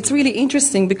it's really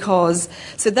interesting because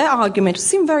their argument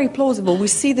seemed very plausible. We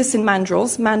see this in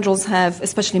mandrills. Mandrills have,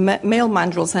 especially male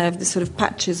mandrills, have this sort of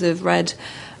patches of red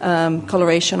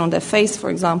coloration on their face, for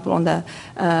example, on their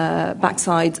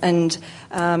backsides, and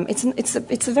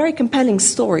it's a very compelling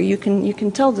story. You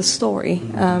can tell the story.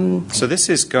 So this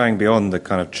is going beyond the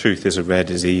kind of truth is a rare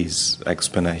disease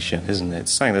explanation, isn't it?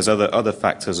 It's saying there's other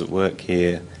factors at work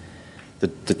here.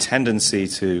 The tendency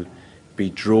to be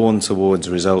drawn towards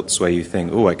results where you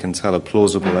think, I can tell a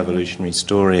plausible evolutionary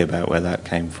story about where that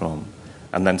came from,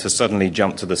 and then to suddenly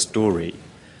jump to the story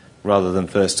rather than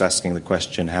first asking the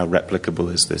question, how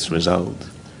replicable is this result?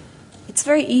 It's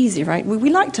very easy, right?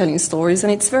 We like telling stories,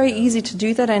 and it's very easy to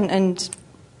do that, and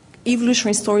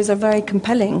evolutionary stories are very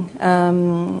compelling.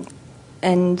 And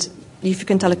if you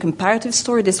can tell a comparative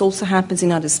story, this also happens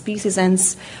in other species, and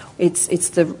it's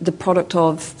the product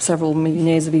of several million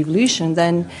years of evolution,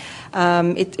 then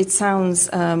it sounds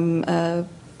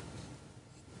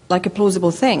like a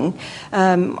plausible thing.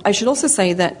 I should also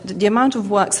say that the amount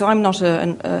of work, so I'm not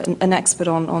an expert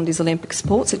on these Olympic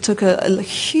sports. It took a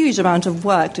huge amount of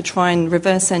work to try and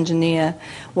reverse engineer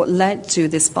what led to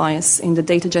this bias in the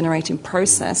data generating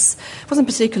process. It wasn't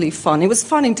particularly fun. It was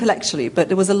fun intellectually, but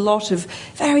there was a lot of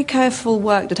very careful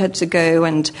work that had to go,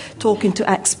 and talking to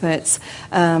experts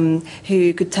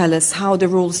who could tell us how the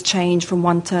rules changed from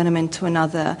one tournament to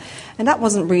another. And that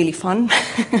wasn't really fun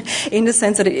in the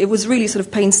sense that it was really sort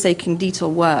of painstaking,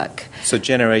 detailed work. So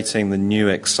generating the new,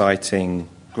 exciting,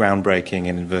 groundbreaking,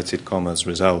 in inverted commas,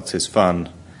 result is fun.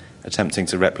 attempting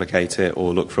to replicate it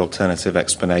or look for alternative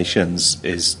explanations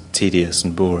is tedious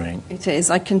and boring. It is.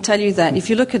 I can tell you that if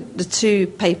you look at the two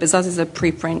papers, as is a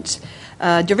preprint,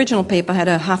 the original paper had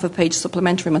a half-a-page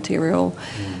supplementary material.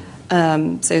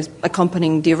 So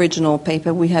accompanying the original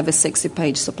paper, we have a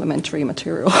 60-page supplementary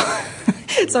material.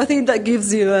 So I think that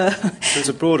gives you a... There's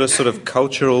a broader sort of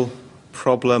cultural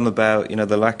problem about,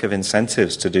 the lack of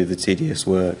incentives to do the tedious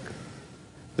work.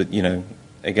 That,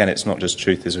 again, it's not just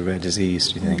truth is a rare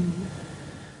disease, do you think?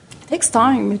 It takes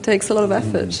time. It takes a lot of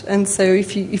effort. And so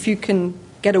if you can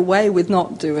get away with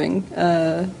not doing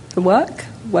the work,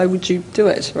 why would you do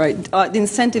it, right? The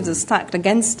incentives are stacked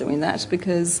against doing that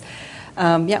because...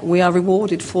 we are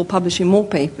rewarded for publishing more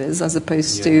papers as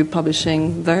opposed to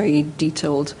publishing very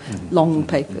detailed, long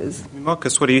papers.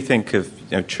 Marcus, what do you think of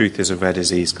truth is a rare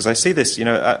disease? Because I see this,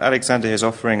 Alexander is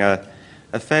offering a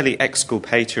fairly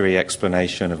exculpatory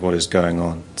explanation of what is going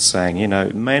on, saying,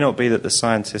 it may not be that the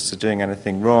scientists are doing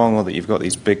anything wrong or that you've got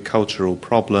these big cultural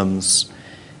problems.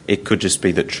 It could just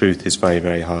be that truth is very,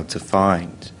 very hard to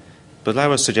find. But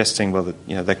Laura's suggesting, well,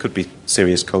 that there could be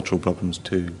serious cultural problems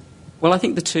too. Well, I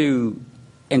think the two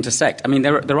intersect. I mean,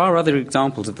 there are other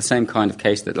examples of the same kind of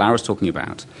case that Laura's talking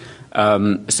about.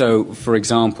 So, for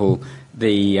example,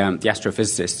 the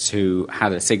astrophysicists who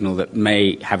had a signal that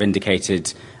may have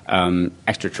indicated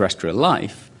extraterrestrial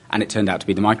life, and it turned out to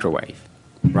be the microwave,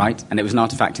 right? And it was an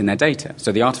artifact in their data.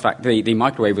 So the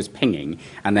microwave was pinging,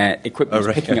 and their equipment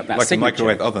was picking up that like signature.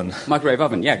 Like a microwave oven. Microwave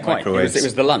oven, yeah, quite. It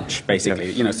was the lunch,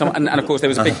 basically. Yeah. And of course there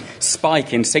was a big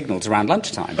spike in signals around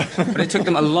lunchtime. But it took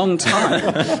them a long time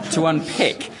to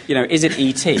unpick, is it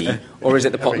ET or is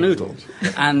it the pot noodle?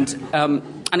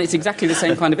 And it's exactly the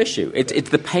same kind of issue. It's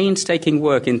the painstaking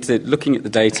work into looking at the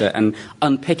data and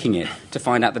unpicking it to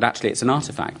find out that actually it's an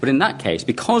artifact. But in that case,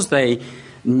 because they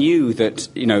knew that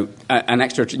an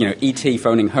extra ET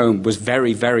phoning home was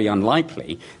very, very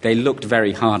unlikely, they looked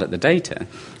very hard at the data.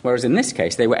 Whereas in this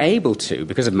case, they were able to,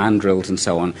 because of mandrills and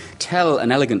so on, tell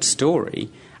an elegant story.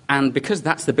 And because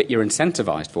that's the bit you're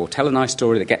incentivized for, tell a nice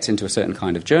story that gets into a certain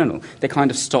kind of journal, they kind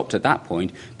of stopped at that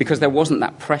point because there wasn't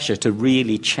that pressure to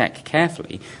really check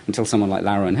carefully until someone like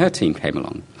Laura and her team came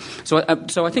along. So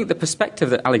I think the perspective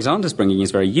that Alexander's bringing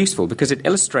is very useful because it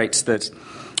illustrates that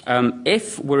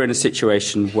if we're in a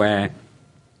situation where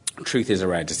truth is a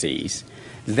rare disease,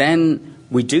 then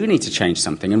we do need to change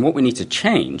something. And what we need to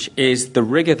change is the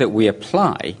rigor that we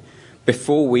apply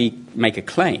before we make a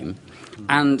claim.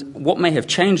 And what may have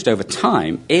changed over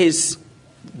time is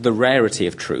the rarity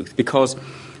of truth, because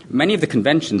many of the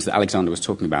conventions that Alexander was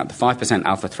talking about, the 5%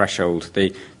 alpha threshold,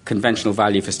 the conventional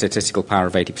value for statistical power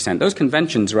of 80%, those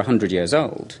conventions are 100 years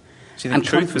old. Do you think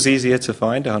truth was easier to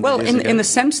find 100 years ago? Well, in the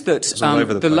sense that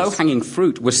the low-hanging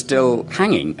fruit was still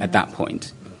hanging at that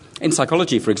point. In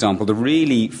psychology, for example, the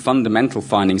really fundamental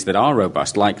findings that are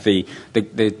robust, like the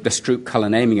Stroop colour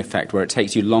naming effect, where it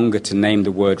takes you longer to name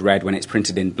the word red when it's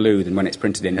printed in blue than when it's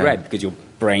printed in red, because your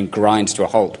brain grinds to a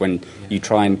halt when you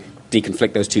try and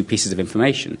deconflict those two pieces of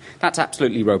information. That's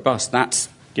absolutely robust. That's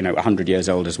 100 years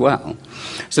old as well.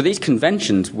 So these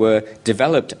conventions were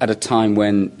developed at a time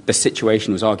when the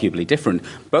situation was arguably different,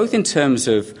 both in terms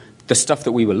of the stuff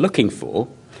that we were looking for,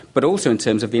 but also in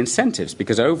terms of the incentives,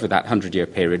 because over that 100-year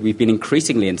period, we've been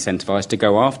increasingly incentivized to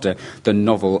go after the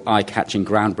novel, eye-catching,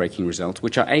 groundbreaking results,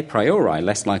 which are a priori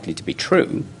less likely to be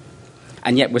true,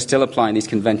 and yet we're still applying these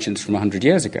conventions from 100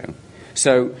 years ago.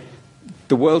 So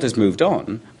the world has moved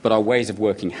on, but our ways of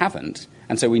working haven't,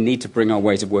 and so we need to bring our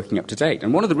ways of working up to date.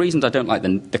 And one of the reasons I don't like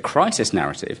the crisis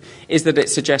narrative is that it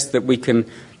suggests that we can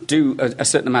do a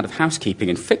certain amount of housekeeping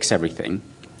and fix everything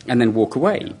and then walk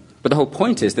away. But the whole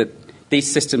point is that these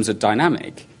systems are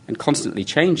dynamic and constantly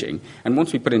changing, and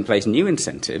once we put in place new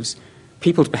incentives,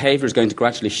 people's behaviour is going to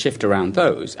gradually shift around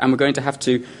those, and we're going to have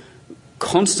to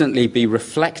constantly be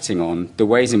reflecting on the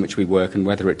ways in which we work and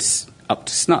whether it's up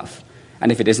to snuff.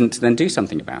 And if it isn't, then do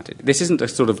something about it. This isn't a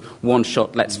sort of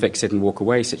one-shot, let's fix it and walk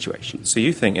away situation. So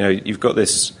you think, you've got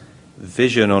this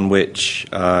vision on which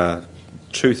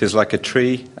truth is like a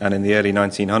tree, and in the early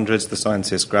 1900s, the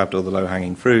scientists grabbed all the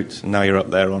low-hanging fruit, and now you're up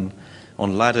there on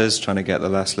ladders trying to get the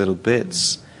last little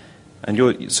bits. And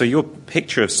your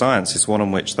picture of science is one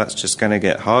on which that's just going to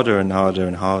get harder and harder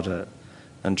and harder,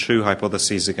 and true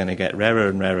hypotheses are going to get rarer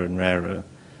and rarer and rarer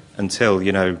until,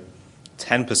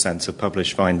 10% of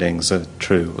published findings are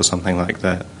true or something like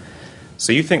that.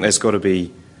 So you think there's got to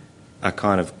be a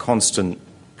kind of constant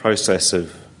process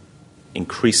of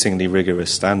increasingly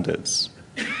rigorous standards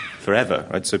forever,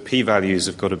 right? So p-values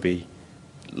have got to be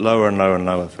lower and lower and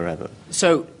lower forever.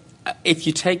 So if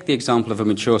you take the example of a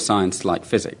mature science like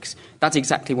physics, that's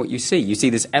exactly what you see. You see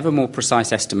this ever more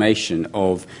precise estimation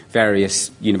of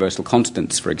various universal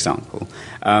constants, for example,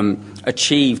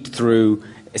 achieved through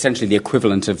essentially the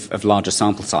equivalent of larger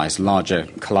sample size, larger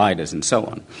colliders, and so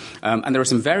on. And there are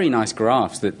some very nice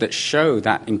graphs that show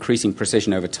that increasing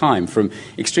precision over time, from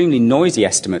extremely noisy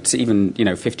estimates even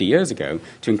 50 years ago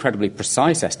to incredibly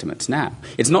precise estimates now.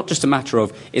 It's not just a matter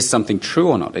of is something true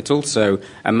or not. It's also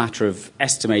a matter of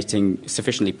estimating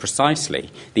sufficiently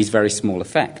precisely these very small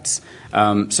effects.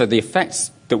 So the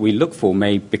effects that we look for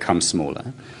may become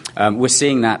smaller. We're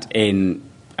seeing that in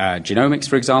genomics,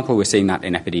 for example. We're seeing that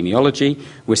in epidemiology.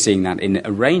 We're seeing that in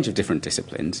a range of different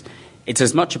disciplines. It's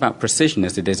as much about precision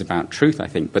as it is about truth, I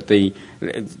think, but the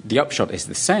upshot is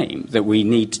the same, that we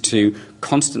need to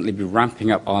constantly be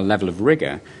ramping up our level of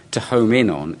rigor to home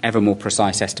in on ever more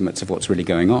precise estimates of what's really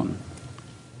going on.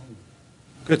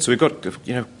 Good. So we've got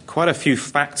quite a few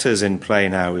factors in play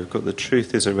now. We've got the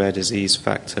truth is a rare disease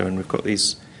factor, and we've got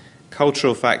these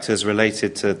cultural factors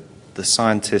related to the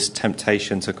scientist's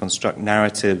temptation to construct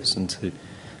narratives and to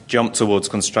jump towards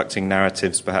constructing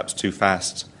narratives perhaps too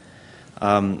fast.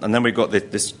 And then we've got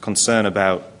this concern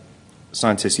about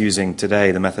scientists using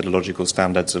today the methodological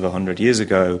standards of 100 years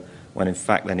ago, when in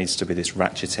fact there needs to be this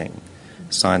ratcheting,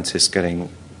 scientists getting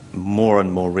more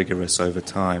and more rigorous over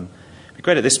time. It'd be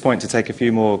great at this point to take a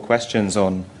few more questions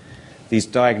on these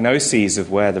diagnoses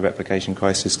of where the replication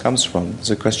crisis comes from.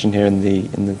 There's a question here in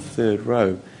the third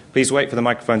row. Please wait for the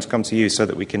microphone to come to you so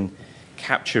that we can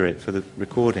capture it for the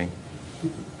recording.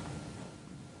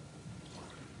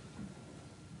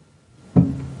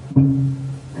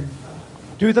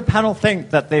 Do the panel think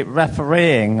that the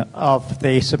refereeing of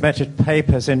the submitted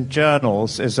papers in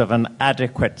journals is of an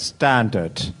adequate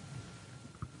standard?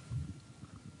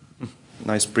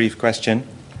 Nice brief question.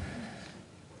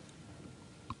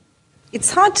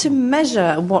 It's hard to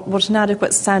measure what an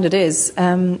adequate standard is.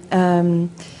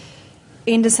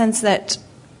 In the sense that,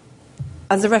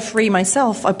 as a referee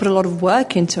myself, I put a lot of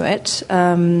work into it.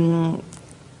 So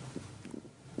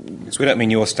we don't mean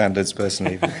your standards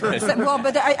personally. Well,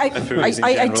 but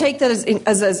I take that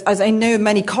as I know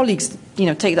many colleagues,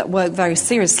 take that work very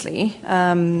seriously.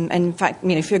 And in fact,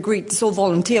 if you agree, it's all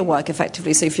volunteer work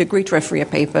effectively. So if you agree to referee a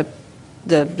paper,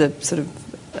 the sort of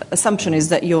assumption is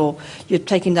that you're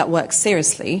taking that work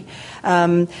seriously.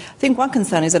 I think one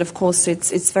concern is that, of course,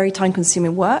 it's very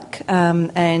time-consuming work,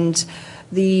 and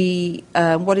the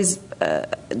what is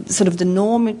sort of the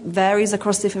norm varies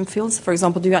across different fields. For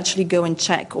example, do you actually go and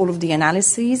check all of the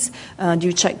analyses? Do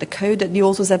you check the code that the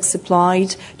authors have supplied?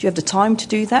 Do you have the time to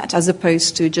do that, as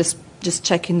opposed to just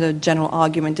checking the general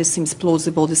argument? This seems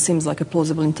plausible. This seems like a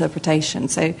plausible interpretation.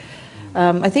 So.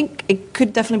 I think it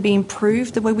could definitely be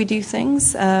improved, the way we do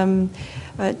things.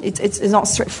 But it's not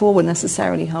straightforward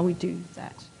necessarily how we do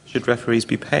that. Should referees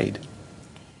be paid?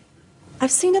 I've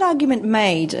seen that argument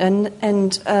made, and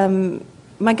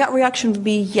my gut reaction would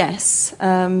be yes.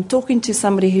 Talking to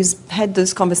somebody who's had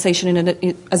this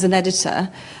conversation as an editor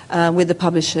with the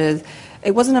publisher,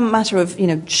 it wasn't a matter of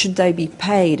should they be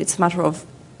paid. It's a matter of,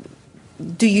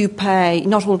 do you pay?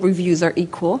 Not all reviews are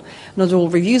equal. Not all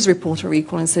reviews report are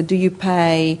equal. And so do you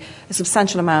pay a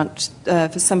substantial amount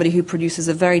for somebody who produces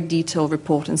a very detailed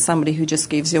report and somebody who just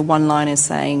gives you a one-liner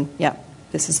saying, yeah,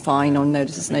 this is fine, or no,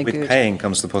 this is no good? With paying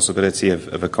comes the possibility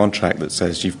of a contract that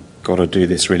says you've got to do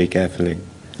this really carefully.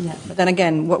 Yeah, but then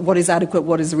again, what is adequate,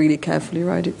 what is really carefully,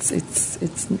 right?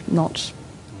 It's not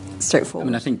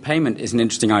straightforward. I think payment is an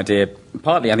interesting idea.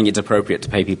 Partly, I think it's appropriate to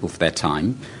pay people for their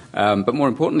time. But more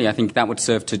importantly, I think that would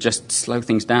serve to just slow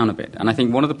things down a bit. And I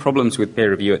think one of the problems with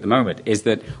peer review at the moment is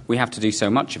that we have to do so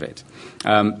much of it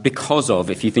because of,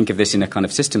 if you think of this in a kind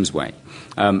of systems way,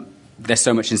 there's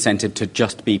so much incentive to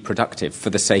just be productive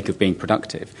for the sake of being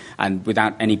productive and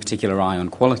without any particular eye on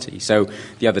quality. So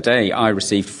the other day, I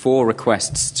received 4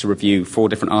 requests to review 4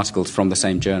 different articles from the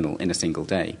same journal in a single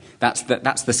day. That's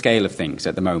the scale of things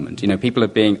at the moment. People are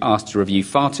being asked to review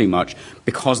far too much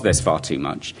because there's far too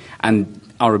much, and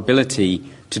our ability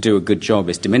to do a good job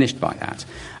is diminished by that.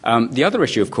 The other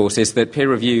issue, of course, is that peer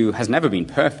review has never been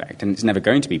perfect, and it's never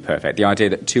going to be perfect. The idea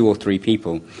that 2 or 3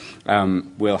 people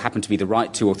will happen to be the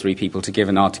right 2 or 3 people to give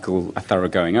an article a thorough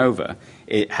going over,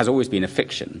 it has always been a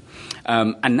fiction.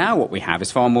 And now what we have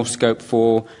is far more scope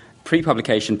for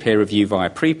pre-publication peer review via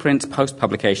preprints,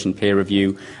 post-publication peer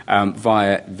review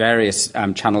via various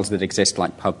channels that exist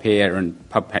like PubPeer and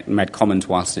PubMed Commons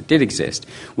whilst it did exist,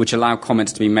 which allow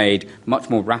comments to be made much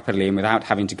more rapidly and without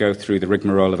having to go through the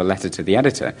rigmarole of a letter to the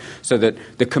editor, so that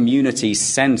the community's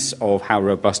sense of how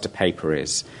robust a paper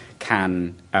is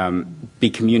can be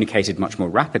communicated much more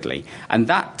rapidly. And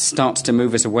that starts to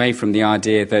move us away from the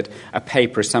idea that a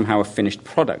paper is somehow a finished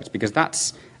product, because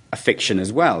that's a fiction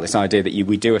as well, this idea that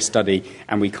we do a study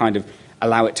and we kind of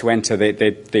allow it to enter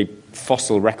the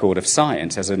fossil record of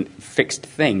science as a fixed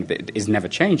thing that is never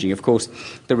changing. Of course,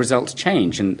 the results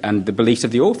change, and the beliefs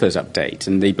of the authors update,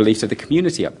 and the beliefs of the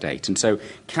community update. And so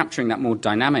capturing that more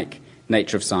dynamic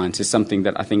nature of science is something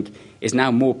that I think is now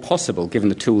more possible given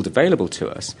the tools available to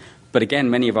us. But again,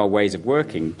 many of our ways of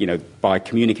working, by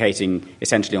communicating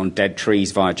essentially on dead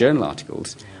trees via journal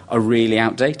articles, are really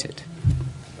outdated.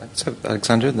 So,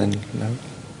 Alexandra, then no.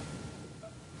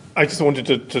 I just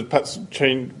wanted to perhaps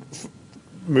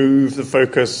move the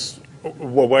focus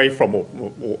away from,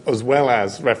 or as well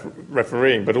as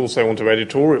refereeing, but also onto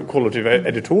quality of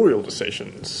editorial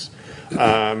decisions,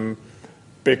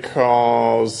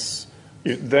 because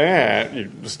the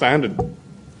standard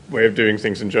way of doing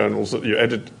things in journals that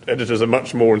editors are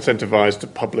much more incentivized to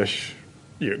publish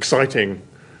exciting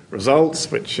results,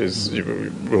 which is a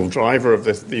real driver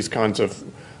of these kinds of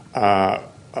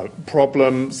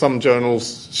problem. Some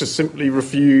journals just simply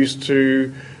refuse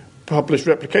to publish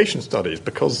replication studies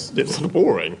because it's sort of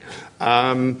boring.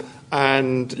 And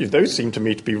those seem to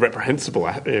me to be reprehensible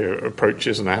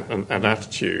approaches and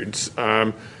attitudes.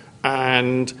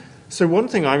 And so one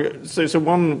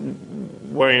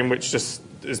way in which this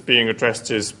is being addressed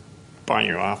is by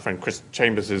our friend Chris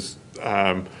Chambers'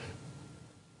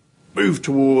 move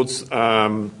towards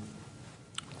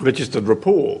registered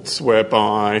reports,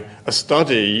 whereby a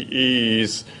study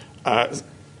is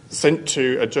sent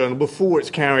to a journal before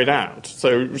it's carried out.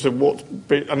 So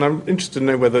and I'm interested to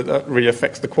know whether that really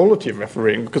affects the quality of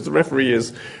refereeing, because the referee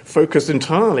is focused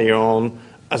entirely on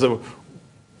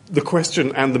the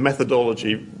question and the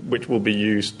methodology which will be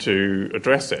used to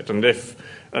address it. And if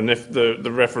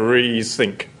the referees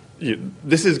think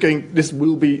this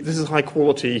is high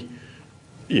quality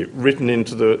written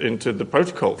into the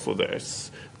protocol for this,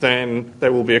 then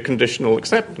there will be a conditional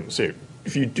acceptance.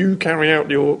 If you do carry out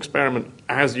your experiment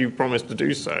as you promised to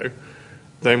do so,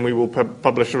 then we will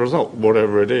publish a result,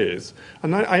 whatever it is.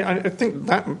 And I think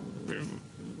that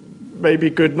may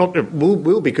be good.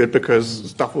 Will be good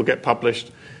because stuff will get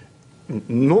published,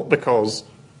 not because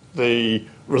the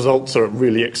results are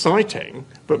really exciting,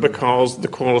 but because the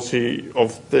quality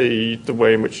of the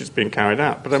way in which it's being carried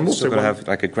out. But I'm also going to have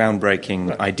like a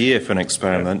groundbreaking idea for an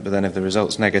experiment, but then if the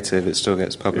result's negative, it still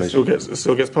gets published. It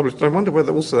still gets published. And I wonder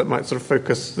whether also that might sort of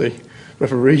focus the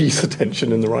referee's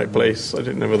attention in the right place. I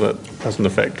don't know whether that has an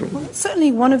effect. Well,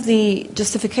 certainly one of the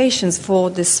justifications for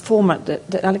this format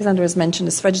that Alexander has mentioned,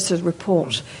 this registered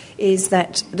report, is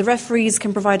that the referees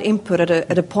can provide input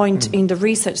at a point in the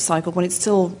research cycle when it's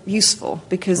still useful,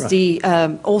 because the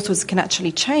authors can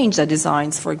actually change their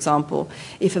designs, for example,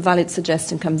 if a valid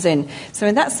suggestion comes in. So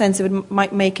in that sense, it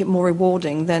might make it more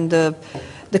rewarding than the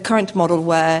current model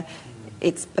where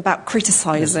it's about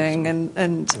criticising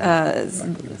and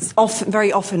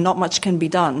very often not much can be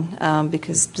done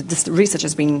because the research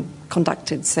has been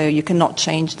conducted, so you cannot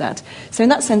change that. So in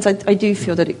that sense, I do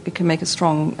feel that it can make a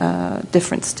strong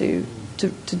difference to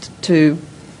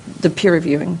the peer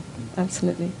reviewing.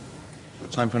 Absolutely.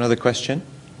 Time for another question.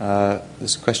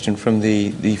 There's a question from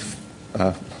the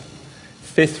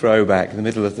fifth row back, in the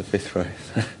middle of the fifth row.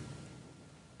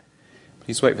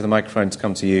 Please wait for the microphone to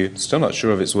come to you. Still not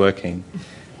sure if it's working,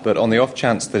 but on the off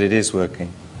chance that it is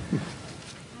working.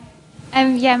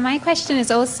 My question is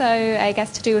also, I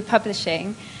guess, to do with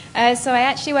publishing. So I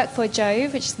actually work for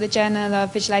JOVE, which is the Journal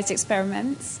of Visualized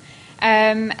Experiments,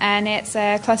 and it's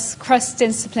a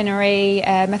cross-disciplinary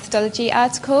methodology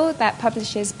article that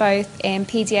publishes both in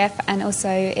PDF and also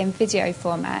in video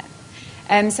format.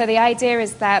 So the idea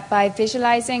is that by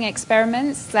visualizing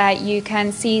experiments, that you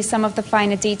can see some of the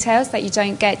finer details that you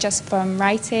don't get just from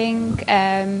writing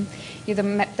the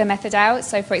method out.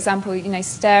 So, for example,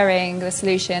 stirring the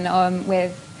solution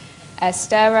with a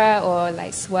stirrer, or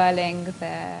like swirling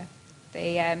the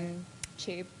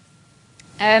tube.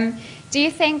 Do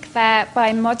you think that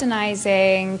by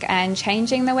modernizing and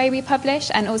changing the way we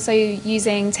publish, and also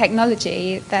using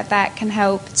technology, that can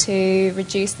help to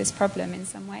reduce this problem in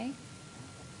some way?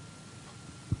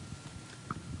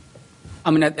 I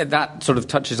mean, that sort of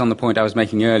touches on the point I was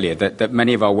making earlier, that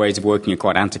many of our ways of working are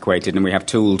quite antiquated, and we have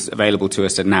tools available to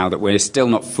us now that we're still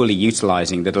not fully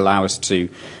utilising that allow us to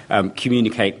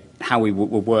communicate how we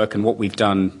will work and what we've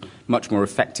done much more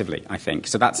effectively, I think.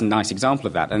 So that's a nice example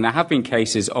of that. And there have been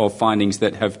cases of findings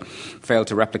that have failed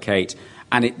to replicate,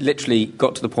 and it literally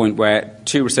got to the point where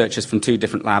two researchers from two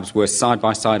different labs were side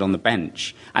by side on the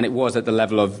bench, and it was at the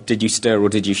level of did you stir or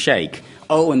did you shake?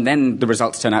 Oh, and then the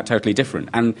results turn out totally different.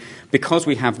 And because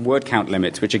we have word count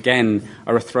limits, which again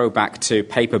are a throwback to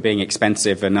paper being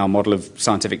expensive and our model of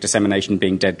scientific dissemination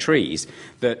being dead trees,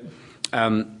 that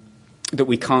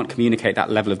we can't communicate that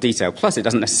level of detail. Plus, it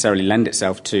doesn't necessarily lend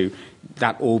itself to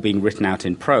that all being written out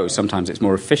in prose. Sometimes it's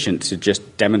more efficient to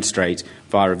just demonstrate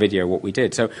via a video what we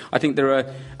did. So I think there are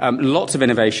lots of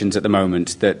innovations at the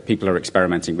moment that people are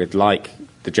experimenting with, like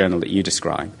the journal that you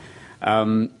describe.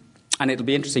 And it'll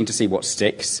be interesting to see what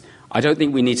sticks. I don't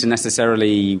think we need to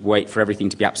necessarily wait for everything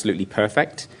to be absolutely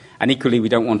perfect. And equally, we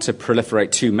don't want to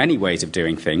proliferate too many ways of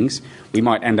doing things. We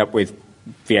might end up with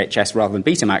VHS rather than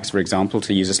Betamax, for example,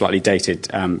 to use a slightly dated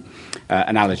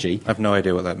analogy. I have no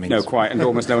idea what that means. No, quite, and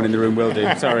almost no one in the room will do.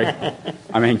 Sorry,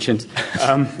 I'm ancient.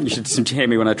 You should hear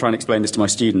me when I try and explain this to my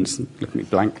students. Look at me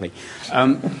blankly.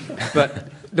 But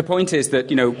the point is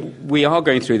that, we are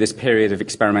going through this period of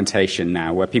experimentation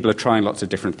now where people are trying lots of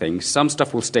different things. Some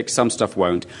stuff will stick, some stuff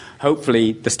won't.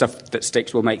 Hopefully, the stuff that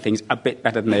sticks will make things a bit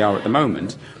better than they are at the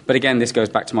moment. But again, this goes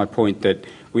back to my point that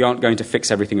we aren't going to fix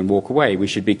everything and walk away. We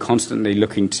should be constantly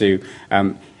looking to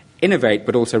innovate,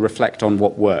 but also reflect on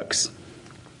what works.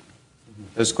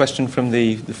 There's a question from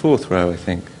the fourth row, I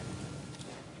think.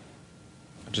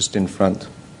 Just in front.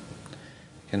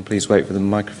 Can please wait for the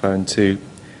microphone to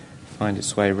find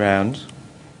its way round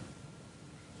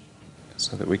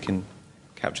so that we can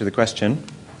capture the question.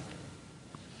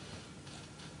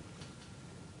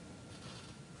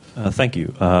 Thank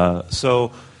you.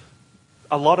 So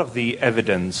a lot of the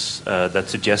evidence that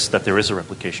suggests that there is a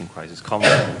replication crisis comes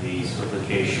from these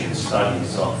replication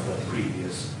studies of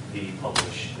previously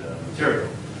published material.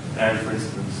 And for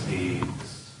instance, the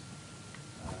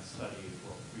study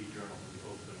for three journals in the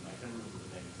Open, I can't remember the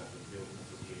name exactly, the Open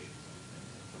Association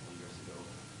a couple of years ago,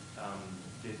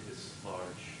 did this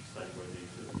large study where they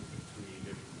took three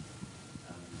different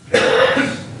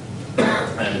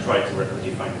and tried to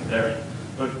replicate findings therein.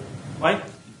 But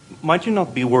might you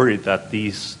not be worried that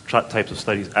these types of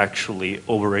studies actually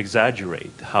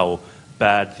over-exaggerate how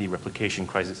bad the replication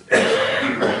crisis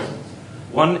is?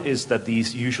 One is that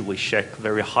these usually check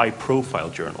very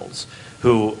high-profile journals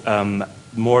who,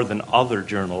 more than other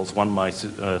journals, one might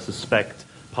suspect,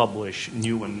 publish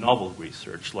new and novel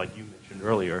research, like you mentioned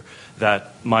earlier,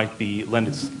 that might lend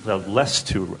itself less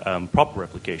to proper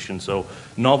replication. So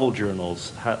novel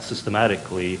journals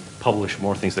systematically publish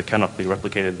more things that cannot be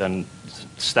replicated than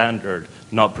standard,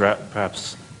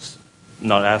 perhaps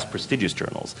not as prestigious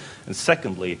journals. And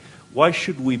secondly, why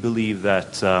should we believe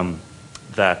that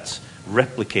that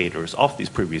replicators of these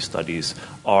previous studies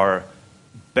are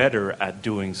better at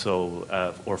doing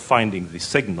so or finding the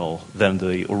signal than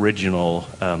the original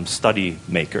study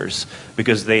makers,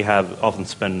 because they have often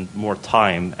spent more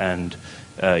time and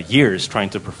years trying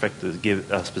to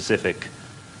give a specific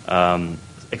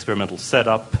experimental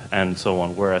setup and so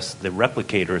on, whereas the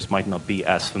replicators might not be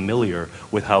as familiar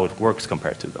with how it works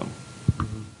compared to them.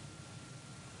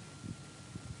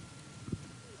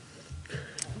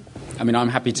 I mean, I'm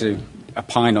happy to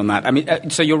opine on that. I mean,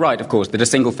 so you're right, of course, that a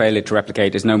single failure to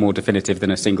replicate is no more definitive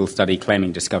than a single study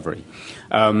claiming discovery.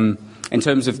 In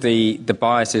terms of the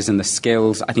biases and the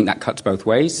skills, I think that cuts both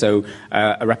ways. So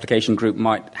a replication group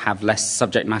might have less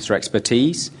subject matter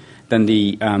expertise than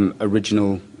the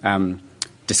original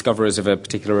discoverers of a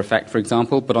particular effect, for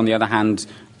example. But on the other hand,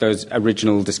 those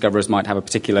original discoverers might have a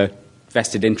particular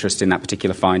vested interest in that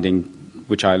particular finding,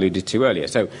 which I alluded to earlier.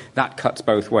 So that cuts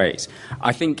both ways.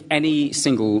 I think any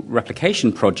single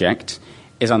replication project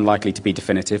is unlikely to be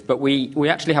definitive, but we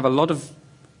actually have a lot of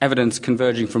evidence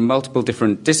converging from multiple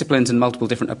different disciplines and multiple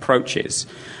different approaches.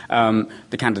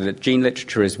 The candidate gene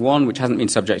literature is one, which hasn't been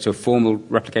subject to a formal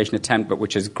replication attempt, but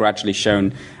which has gradually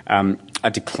shown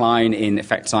a decline in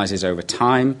effect sizes over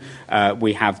time.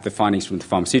 We have the findings from the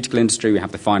pharmaceutical industry, we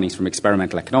have the findings from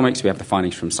experimental economics, we have the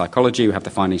findings from psychology, we have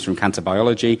the findings from cancer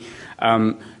biology.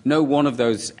 No one of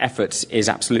those efforts is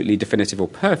absolutely definitive or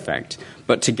perfect,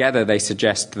 but together they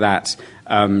suggest that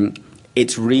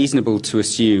it's reasonable to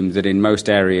assume that in most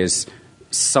areas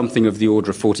something of the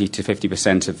order of 40 to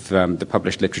 50% of the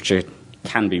published literature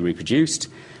can be reproduced.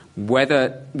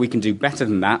 Whether we can do better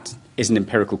than that is an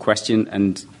empirical question,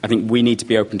 and I think we need to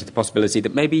be open to the possibility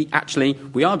that maybe actually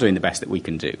we are doing the best that we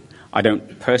can do. I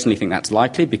don't personally think that's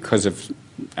likely because of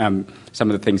some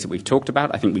of the things that we've talked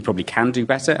about. I think we probably can do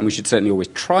better, and we should certainly always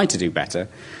try to do better.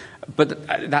 But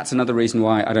that's another reason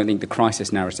why I don't think the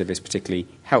crisis narrative is particularly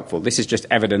helpful. This is just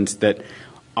evidence that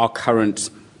our current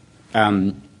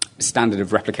standard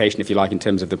of replication, if you like, in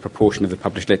terms of the proportion of the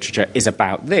published literature is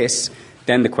about this.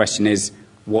 Then the question is,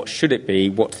 what should it be?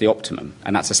 What's the optimum?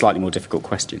 And that's a slightly more difficult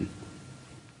question.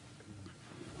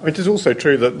 It is also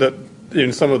true that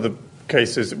in some of the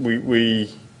cases we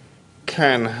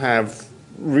can have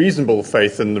reasonable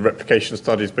faith in the replication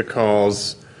studies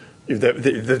because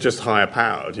they're just higher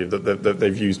powered.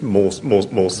 They've used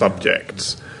more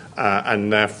subjects,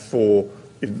 and therefore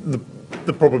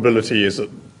the probability is that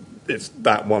it's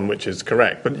that one which is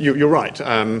correct. But you're right.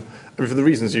 For the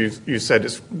reasons you said,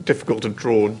 it's difficult to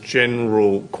draw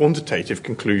general quantitative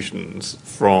conclusions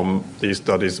from these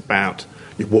studies about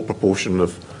what proportion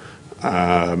of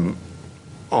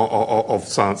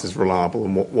science is reliable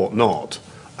and what not.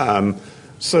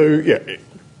 It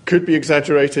could be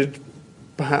exaggerated,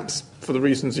 perhaps for the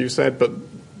reasons you said, but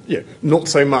not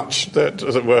so much that,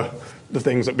 as it were, the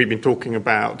things that we've been talking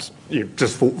about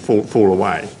just fall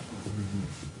away.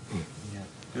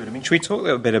 Good. I mean, should we talk a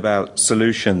little bit about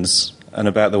solutions and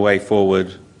about the way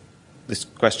forward? This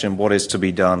question, what is to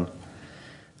be done?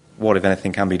 What, if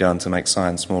anything, can be done to make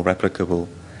science more replicable?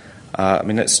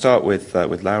 Let's start with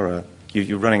Laura.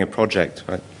 You're running a project,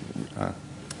 right?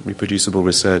 Reproducible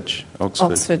Research,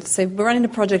 Oxford. So we're running a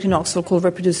project in Oxford called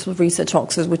Reproducible Research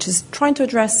Oxford, which is trying to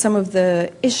address some of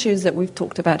the issues that we've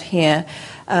talked about here.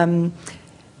 And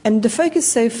the focus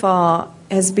so far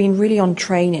has been really on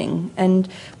training. And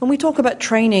when we talk about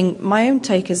training, my own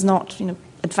take is not,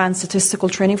 advanced statistical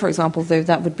training, for example, though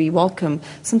that would be welcome.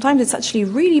 Sometimes it's actually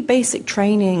really basic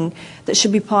training that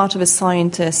should be part of a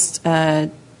scientist's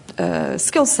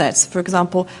skill sets. For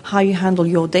example, how you handle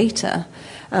your data.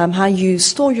 How you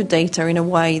store your data in a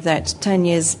way that 10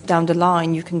 years down the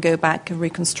line you can go back and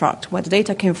reconstruct where the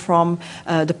data came from,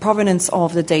 the provenance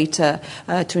of the data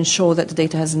to ensure that the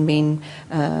data hasn't been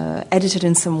edited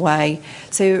in some way.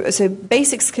 So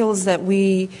basic skills that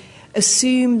we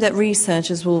assume that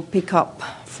researchers will pick up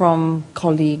from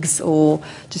colleagues or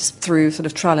just through sort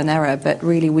of trial and error, but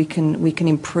really we can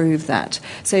improve that.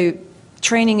 So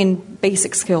training in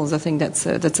basic skills, I think that's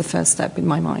a first step in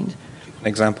my mind. An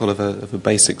example of a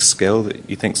basic skill that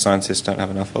you think scientists don't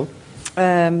have enough of?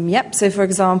 So, for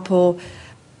example,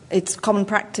 it's common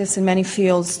practice in many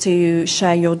fields to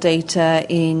share your data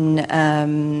in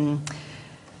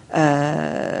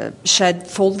shared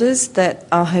folders that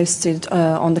are hosted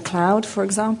on the cloud, for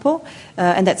example.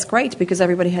 And that's great because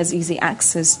everybody has easy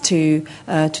access to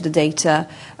the data.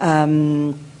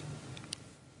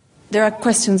 There are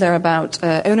questions there about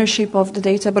ownership of the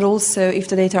data, but also if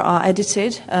the data are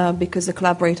edited, because the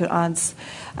collaborator adds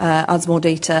more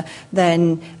data,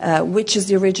 then which is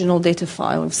the original data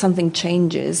file? If something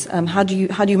changes, how do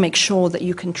you make sure that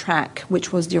you can track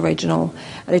which was the original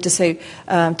data? So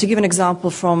to give an example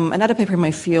from another paper in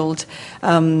my field,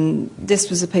 this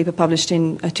was a paper published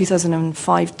in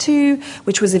 2005 too,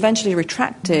 which was eventually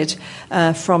retracted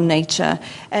from Nature,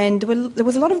 and there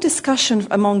was a lot of discussion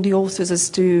among the authors as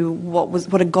to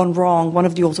what had gone wrong. One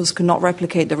of the authors could not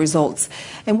replicate the results.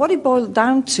 And what it boiled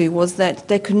down to was that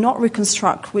they could not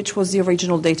reconstruct which was the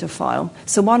original data file.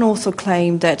 So one author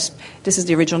claimed that this is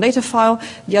the original data file.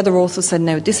 The other author said,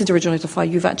 no, this is the original data file.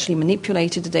 You've actually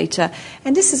manipulated the data.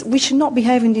 And we should not be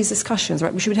having these discussions,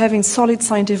 right? We should be having solid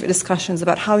scientific discussions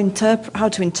about how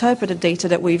to interpret the data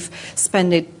that we've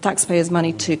spent taxpayers'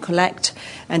 money to collect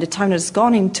and the time that's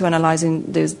gone into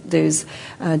analysing those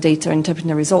data and interpreting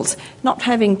the results, not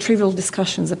having trivial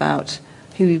discussions about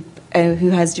who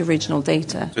has the original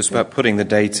data. So it's about putting the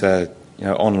data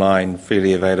online,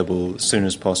 freely available as soon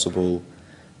as possible,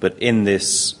 but in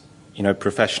this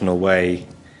professional way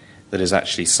that is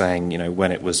actually saying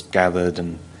when it was gathered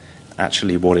and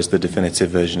actually what is the definitive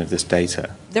version of this data.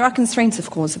 There are constraints, of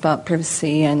course, about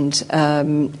privacy, and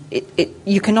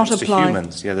you cannot apply... to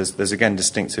humans, there's again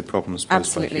distinctive problems posed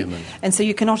Absolutely. by humans. And so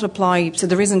you cannot apply... So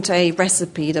there isn't a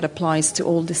recipe that applies to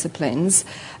all disciplines,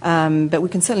 but we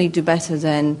can certainly do better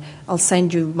than I'll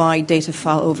send you my data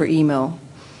file over email,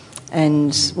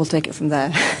 and we'll take it from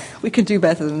there. We can do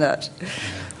better than that.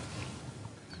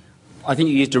 I think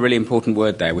you used a really important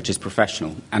word there, which is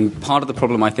professional. And part of the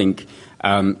problem, I think,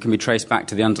 can be traced back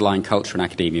to the underlying culture in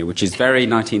academia, which is very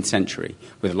 19th century,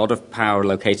 with a lot of power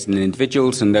located in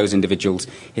individuals, and those individuals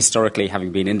historically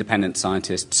having been independent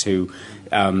scientists who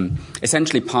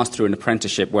essentially passed through an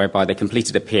apprenticeship whereby they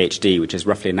completed a PhD, which is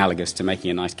roughly analogous to making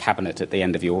a nice cabinet at the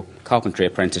end of your carpentry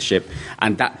apprenticeship,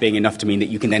 and that being enough to mean that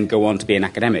you can then go on to be an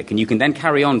academic. And you can then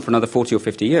carry on for another 40 or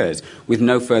 50 years with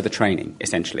no further training,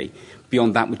 essentially,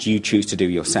 beyond that which you choose to do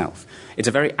yourself. It's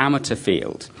a very amateur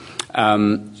field.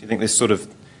 Do you think this sort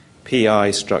of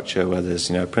PI structure where there's,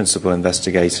 a principal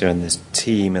investigator and this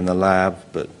team in the lab,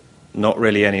 but not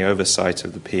really any oversight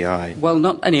of the PI. Well,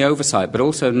 not any oversight, but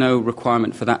also no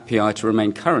requirement for that PI to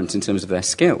remain current in terms of their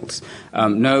skills.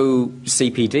 No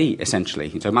CPD,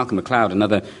 essentially. So Malcolm MacLeod,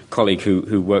 another colleague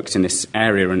who works in this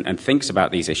area and thinks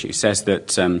about these issues, says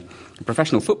that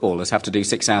professional footballers have to do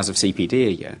 6 hours of CPD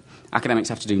a year. Academics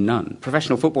have to do none.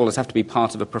 Professional footballers have to be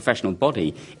part of a professional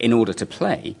body in order to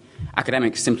play.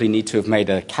 Academics simply need to have made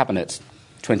a cabinet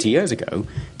 20 years ago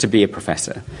to be a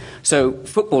professor. So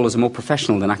footballers are more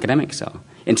professional than academics are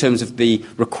in terms of the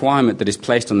requirement that is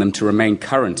placed on them to remain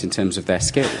current in terms of their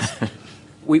skills.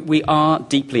 We are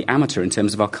deeply amateur in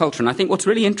terms of our culture. And I think what's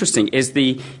really interesting is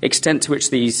the extent to which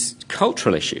these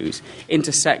cultural issues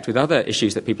intersect with other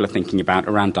issues that people are thinking about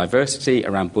around diversity,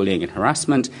 around bullying and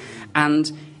harassment.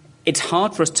 And it's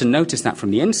hard for us to notice that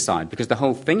from the inside, because the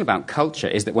whole thing about culture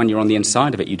is that when you're on the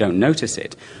inside of it, you don't notice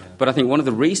it. But I think one of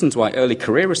the reasons why early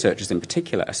career researchers in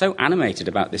particular are so animated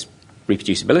about this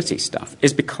reproducibility stuff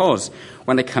is because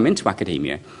when they come into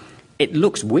academia, it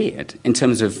looks weird in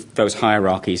terms of those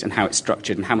hierarchies and how it's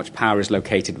structured and how much power is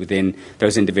located within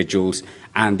those individuals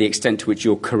and the extent to which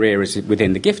your career is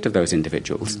within the gift of those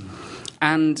individuals.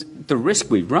 And the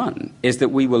risk we run is that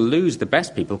we will lose the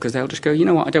best people because they'll just go, you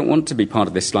know what, I don't want to be part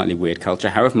of this slightly weird culture,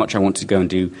 however much I want to go and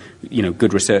do,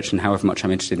 good research and however much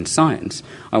I'm interested in science.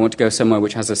 I want to go somewhere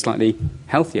which has a slightly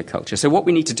healthier culture. So what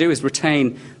we need to do is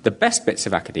retain the best bits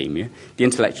of academia, the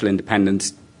intellectual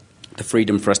independence, the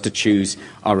freedom for us to choose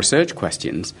our research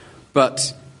questions,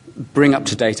 but bring up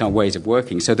to date our ways of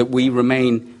working so that we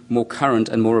remain more current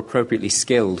and more appropriately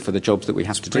skilled for the jobs that we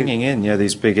have to do. Bringing in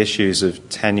these big issues of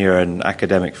tenure and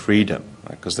academic freedom,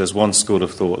 because there's one school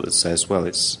of thought that says, well,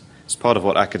 it's part of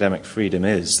what academic freedom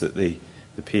is, that the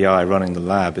PI running the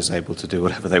lab is able to do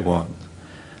whatever they want,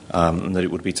 and that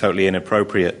it would be totally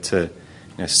inappropriate to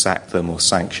sack them or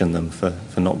sanction them for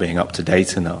not being up to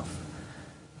date enough.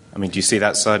 I mean, do you see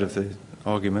that side of the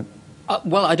argument?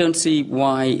 Well, I don't see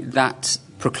why that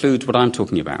precludes what I'm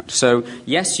talking about. So,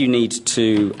 yes, you need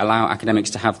to allow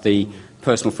academics to have the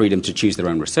personal freedom to choose their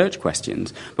own research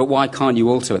questions, but why can't you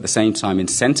also at the same time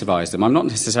incentivize them? I'm not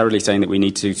necessarily saying that we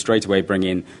need to straight away bring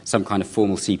in some kind of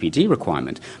formal CPD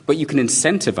requirement, but you can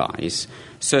incentivize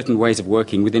certain ways of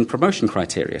working within promotion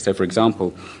criteria. So, for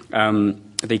example,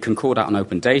 the Concordat on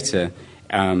Open Data,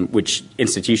 which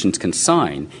institutions can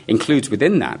sign, includes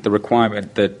within that the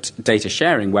requirement that data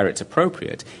sharing, where it's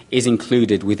appropriate, is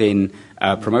included within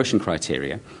promotion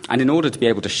criteria. And in order to be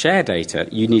able to share data,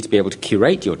 you need to be able to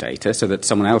curate your data so that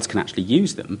someone else can actually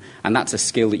use them. And that's a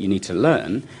skill that you need to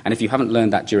learn. And if you haven't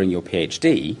learned that during your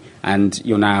PhD and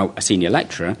you're now a senior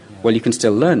lecturer, well, you can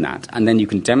still learn that. And then you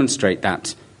can demonstrate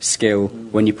that skill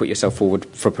when you put yourself forward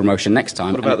for promotion next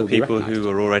time. What about the people who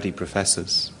are already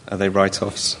professors? Are they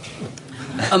write-offs?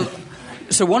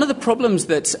 So one of the problems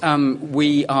that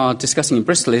we are discussing in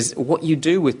Bristol is what you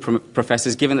do with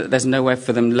professors, given that there's nowhere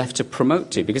for them left to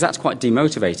promote to, because that's quite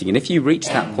demotivating. And if you reach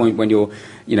that point when you're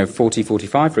 40,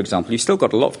 45, for example, you've still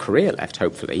got a lot of career left,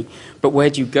 hopefully, but where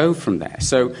do you go from there?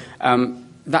 So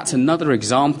that's another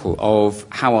example of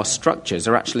how our structures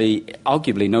are actually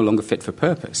arguably no longer fit for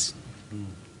purpose.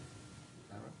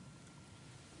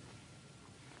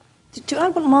 To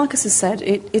add what Marcus has said,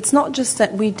 it's not just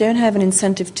that we don't have an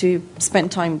incentive to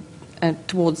spend time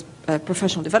towards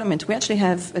professional development. We actually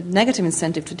have a negative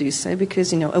incentive to do so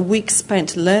because, a week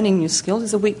spent learning new skills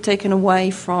is a week taken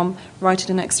away from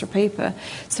writing an extra paper.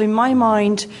 So in my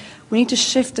mind, we need to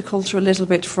shift the culture a little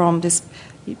bit from this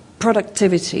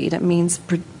productivity, that means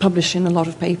publishing a lot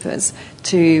of papers,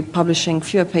 to publishing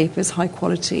fewer papers,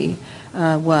 high-quality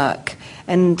work.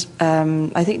 And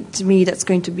I think, to me, that's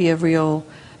going to be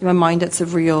in my mind, that's a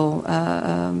real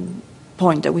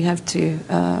point that we have to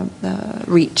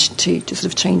reach to sort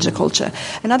of change the culture.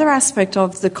 Another aspect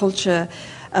of the culture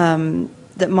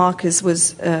that Marcus was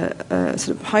sort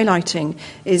of highlighting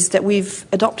is that we've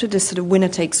adopted this sort of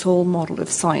winner-takes-all model of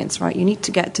science, right? You need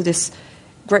to get to this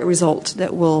great result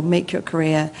that will make your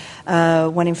career,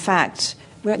 when in fact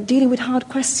we're dealing with hard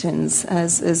questions,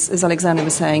 as Alexander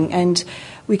was saying, and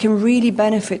we can really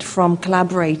benefit from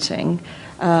collaborating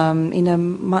in a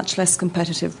much less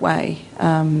competitive way.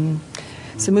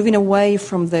 So moving away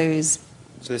from those.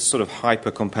 So this sort of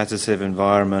hyper-competitive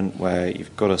environment where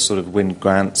you've got to sort of win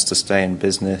grants to stay in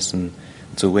business, and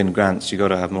to win grants you've got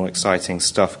to have more exciting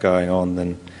stuff going on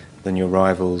than your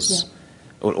rivals.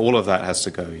 Yeah. All of that has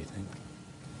to go, you think?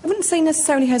 I wouldn't say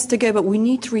necessarily has to go, but we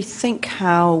need to rethink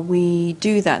how we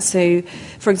do that. So,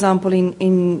 for example,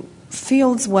 in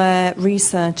fields where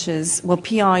researchers,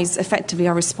 PIs effectively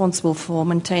are responsible for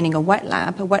maintaining a wet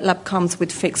lab comes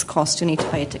with fixed costs. You need to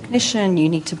pay a technician, you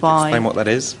need to buy... Explain what that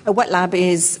is. A wet lab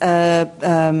is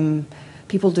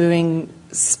people doing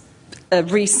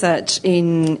research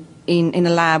in a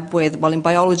lab with, in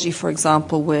biology, for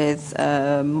example, with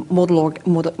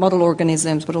model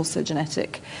organisms, but also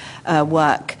genetic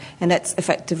work. And that's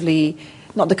effectively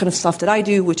not the kind of stuff that I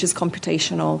do, which is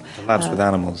computational. The labs with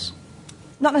animals.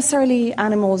 Not necessarily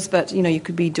animals, but you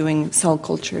could be doing cell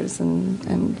cultures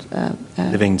and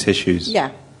living tissues.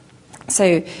 Yeah.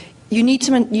 So you need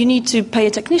to pay a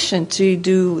technician to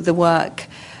do the work.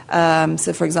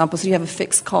 So, for example, you have a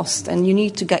fixed cost, and you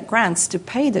need to get grants to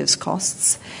pay those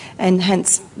costs, and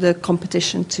hence the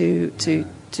competition to get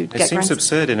grants. It seems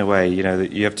absurd in a way,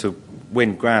 that you have to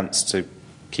win grants to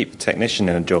keep the technician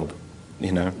in a job.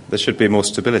 There should be more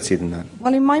stability than that.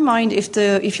 Well, in my mind, if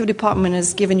your department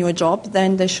has given you a job,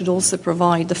 then they should also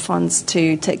provide the funds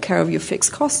to take care of your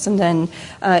fixed costs. And then,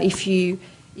 if you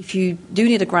do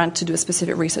need a grant to do a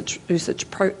specific research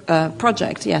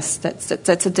project, yes,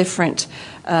 that's a different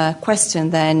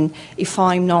question. Then, if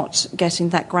I'm not getting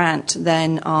that grant,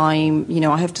 then I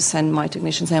have to send my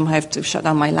technicians home. I have to shut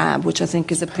down my lab, which I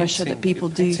think is a pressure that people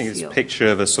do feel. It's a picture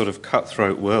of a sort of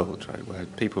cutthroat world, right, where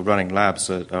people running labs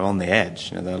are on the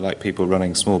edge. They're like people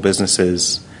running small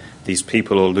businesses. These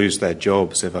people will lose their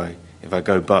jobs if I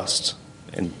go bust,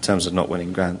 in terms of not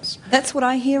winning grants. That's what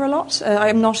I hear a lot.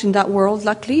 I'm not in that world,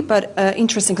 luckily, but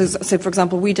interesting because, for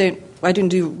example, I don't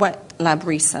do wet lab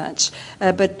research,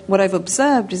 but what I've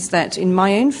observed is that in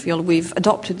my own field we've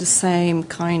adopted the same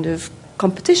kind of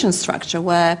competition structure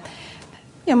where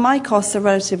my costs are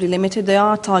relatively limited. They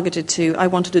are targeted to, I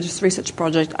want to do this research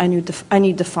project, I need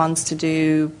the funds to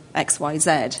do X, Y,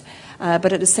 Z.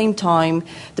 But at the same time,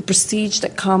 the prestige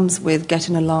that comes with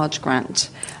getting a large grant,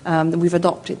 we've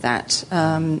adopted that.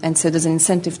 And so there's an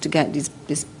incentive to get these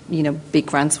big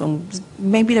grants when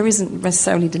maybe there isn't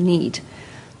necessarily the need.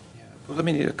 Well,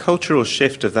 a cultural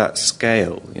shift of that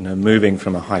scale, moving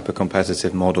from a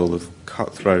hyper-competitive model of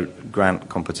cutthroat grant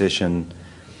competition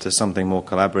to something more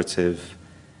collaborative,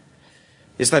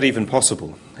 is that even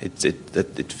possible?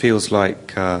 It feels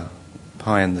like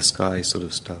pie in the sky sort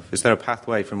of stuff. Is there a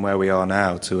pathway from where we are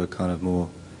now to a kind of more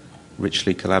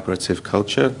richly collaborative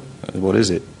culture? What is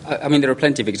it? There are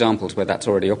plenty of examples where that's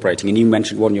already operating, and you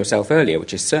mentioned one yourself earlier,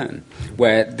 which is CERN,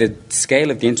 where the scale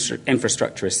of the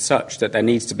infrastructure is such that there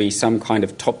needs to be some kind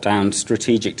of top-down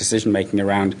strategic decision-making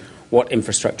around what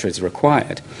infrastructure is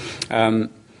required. And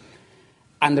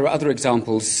there are other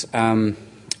examples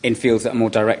in fields that are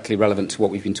more directly relevant to what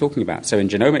we've been talking about. So in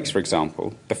genomics, for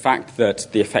example, the fact that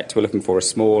the effects we're looking for are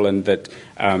small and that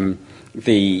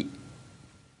the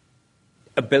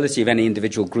ability of any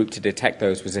individual group to detect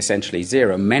those was essentially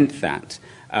zero meant that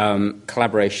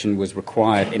collaboration was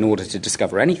required in order to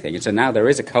discover anything. And so now there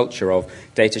is a culture of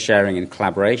data sharing and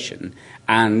collaboration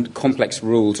and complex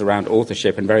rules around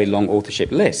authorship and very long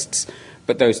authorship lists.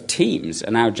 But those teams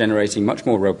are now generating much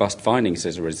more robust findings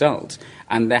as a result.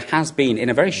 And there has been, in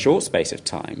a very short space of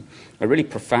time, a really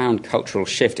profound cultural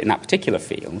shift in that particular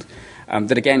field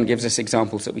that, again, gives us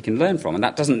examples that we can learn from. And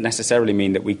that doesn't necessarily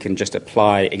mean that we can just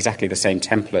apply exactly the same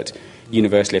template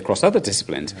universally across other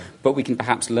disciplines, but we can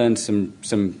perhaps learn some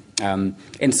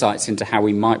insights into how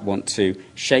we might want to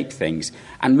shape things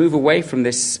and move away from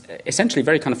this essentially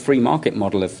very kind of free market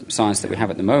model of science that we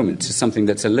have at the moment to something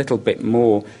that's a little bit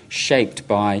more shaped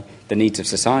by the needs of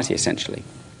society, essentially.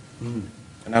 Mm.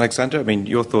 And Alexander,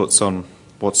 your thoughts on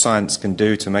what science can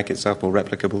do to make itself more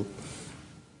replicable?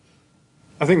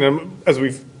 I think, as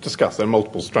we've discussed, there are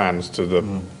multiple strands to the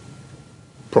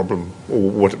problem,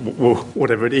 or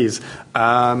whatever it is. So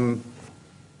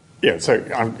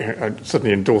I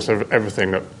certainly endorse everything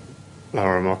that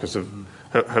Lara and Marcus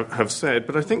have said.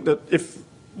 But I think that if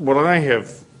what I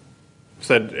have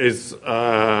said is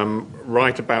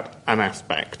right about an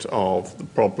aspect of the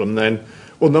problem, then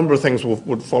a number of things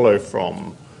would follow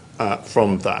from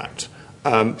that.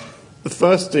 The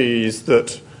first is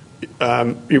that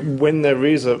when there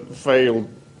is a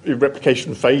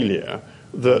replication failure,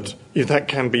 that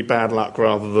can be bad luck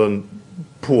rather than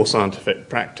poor scientific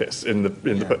practice. We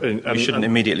shouldn't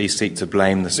immediately seek to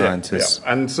blame the scientists.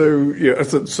 Yeah. And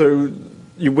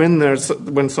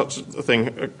when such a thing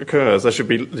occurs, it should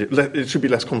be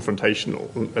less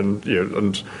confrontational,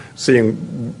 and seeing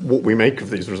what we make of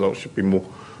these results should be more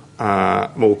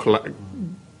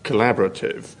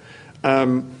collaborative.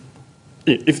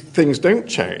 If things don't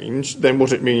change, then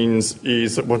what it means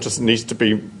is that one just needs to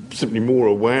be simply more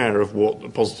aware of what a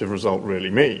positive result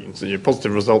really means. A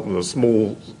positive result in a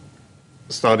small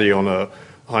study on a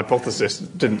hypothesis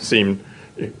didn't seem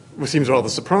seems rather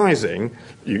surprising,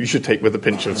 you should take with a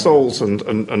pinch of salt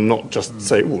and not just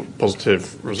say, oh,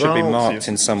 positive results. It should be marked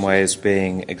in some way as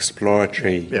being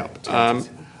exploratory. Yeah.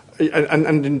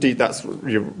 And indeed, that's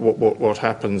what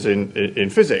happens in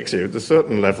physics. The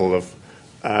certain level of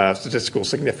statistical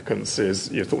significance is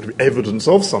thought to be evidence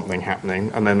of something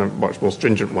happening, and then a much more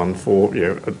stringent one for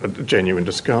a genuine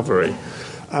discovery.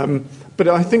 But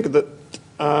I think that.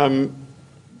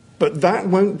 But that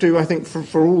won't do, I think,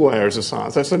 for all areas of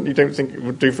science. I certainly don't think it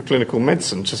would do for clinical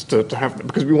medicine just to have,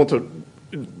 because we want to,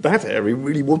 in that area, we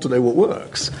really want to know what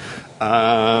works.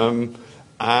 And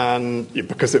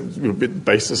because it will be the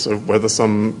basis of whether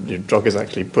some drug is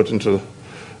actually put into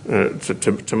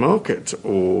to market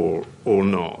or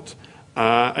not.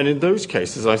 And in those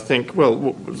cases, I think,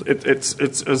 well, it's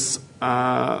as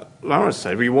Laura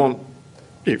said, we want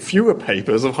fewer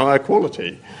papers of higher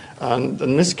quality. And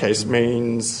in this case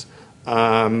means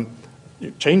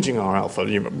changing our alpha,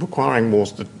 requiring more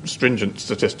stringent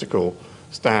statistical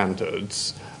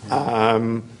standards.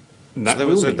 So there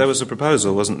was a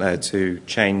proposal, wasn't there, to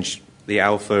change the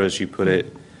alpha, as you put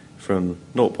it, from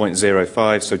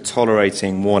 0.05, so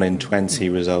tolerating 1 in 20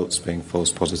 results being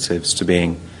false positives, to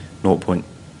being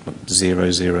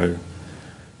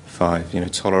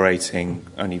 0.005, tolerating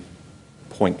only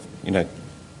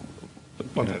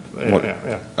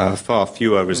far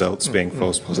fewer results being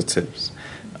false positives.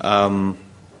 Do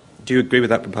you agree with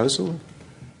that proposal?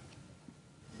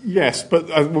 Yes,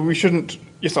 but we shouldn't.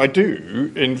 Yes, I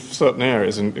do in certain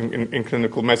areas in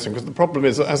clinical medicine, because the problem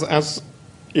is as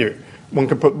one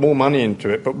can put more money into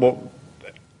it, but what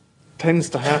tends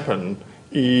to happen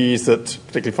is that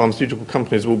particularly pharmaceutical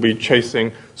companies will be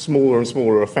chasing smaller and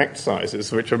smaller effect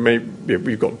sizes, which are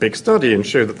we've got a big study and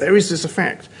show that there is this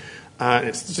effect.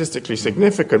 It's statistically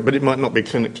significant, but it might not be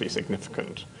clinically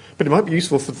significant. But it might be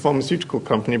useful for the pharmaceutical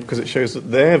company because it shows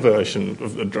that their version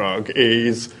of the drug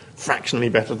is fractionally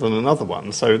better than another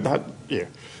one. So that,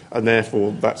 and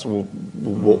therefore that's what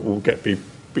will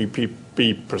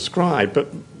be prescribed. But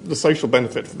the social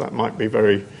benefit for that might be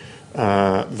very,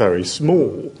 very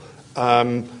small.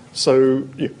 So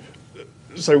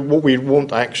what we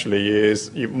want actually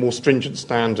is more stringent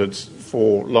standards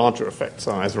for larger effect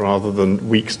size rather than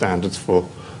weak standards for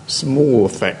small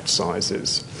effect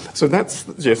sizes. So that's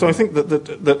So I think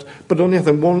that. But on the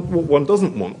other hand, what one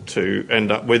doesn't want to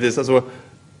end up with is as a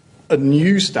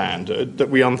new standard that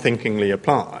we unthinkingly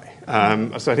apply.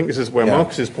 So I think this is where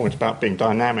Marcus's point about being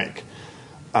dynamic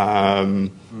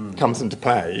comes into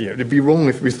play. It'd be wrong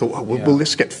if we thought, well,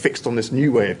 let's get fixed on this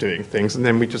new way of doing things, and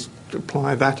then we just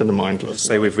apply that in a mindless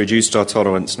way. Say we've reduced our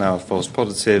tolerance now of false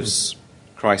positives.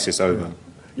 Crisis over.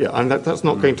 Yeah, and that's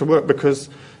not going to work because,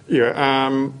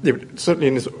 certainly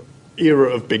in this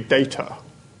era of big data,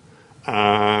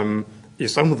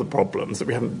 some of the problems that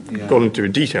we haven't gone into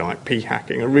in detail, like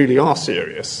p-hacking, really are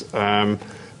serious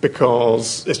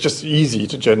because it's just easy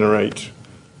to generate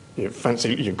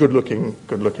fancy,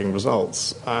 good-looking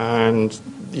results, and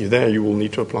there you will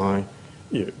need to apply.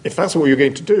 If that's what you're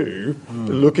going to do,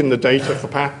 to look in the data for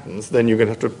patterns, then you're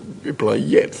going to have to apply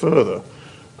yet further.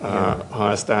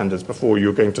 Higher standards before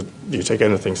you're going to take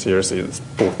anything seriously that's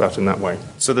thought about in that way.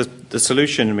 So the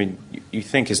solution, you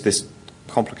think, is this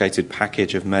complicated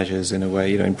package of measures in a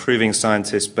way, improving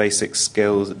scientists' basic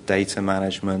skills, data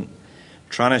management,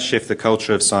 trying to shift the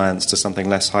culture of science to something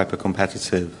less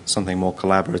hyper-competitive, something more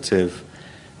collaborative,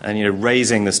 and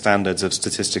raising the standards of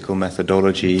statistical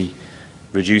methodology,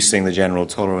 reducing the general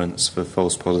tolerance for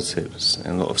false positives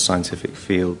in a lot of scientific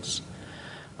fields.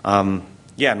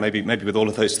 Maybe with all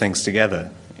of those things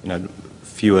together,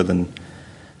 fewer than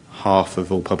half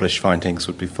of all published findings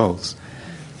would be false.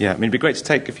 It'd be great to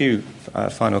take a few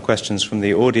final questions from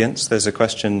the audience. There's a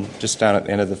question just down at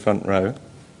the end of the front row.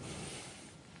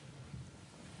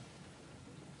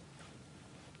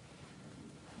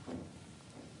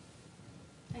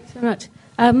 Thanks very much.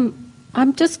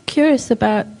 I'm just curious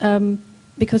about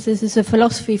because this is a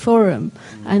philosophy forum,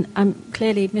 and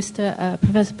clearly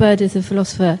Professor Bird is a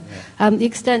philosopher, the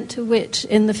extent to which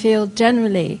in the field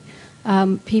generally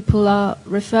people are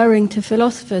referring to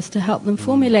philosophers to help them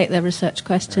formulate their research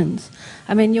questions.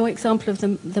 Your example of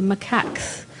the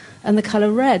macaques and the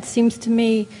colour red seems to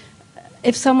me,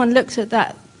 if someone looks at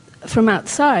that from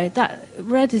outside, that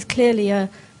red is clearly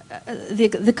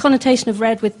the connotation of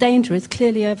red with danger is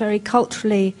clearly a very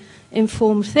culturally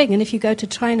informed thing, and if you go to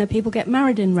China, people get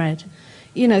married in red.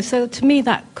 So to me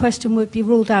that question would be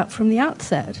ruled out from the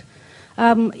outset.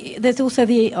 There's also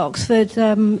the Oxford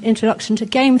Introduction to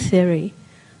Game Theory,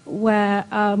 where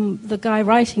the guy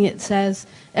writing it says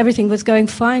everything was going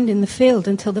fine in the field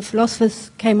until the philosophers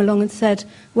came along and said,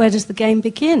 where does the game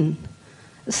begin?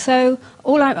 So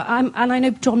and I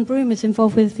know John Broome is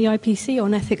involved with the IPC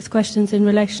on ethics questions in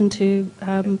relation to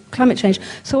climate change.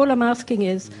 So all I'm asking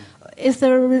is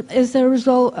there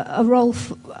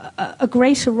a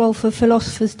greater role for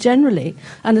philosophers generally,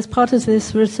 and as part of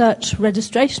this research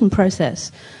registration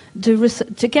process,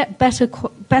 to get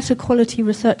better quality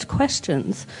research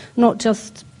questions, not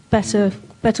just better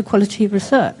quality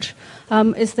research?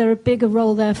 Is there a bigger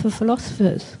role there for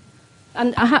philosophers?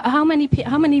 And how many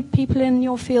people in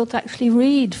your field actually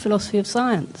read philosophy of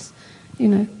science? You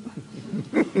know.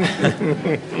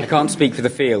 I can't speak for the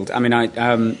field. I mean,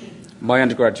 my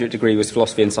undergraduate degree was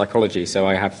philosophy and psychology, so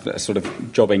I have a sort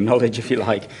of jobbing knowledge, if you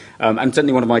like. And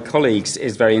certainly one of my colleagues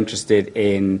is very interested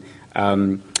in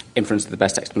inference to the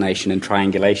best explanation and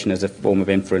triangulation as a form of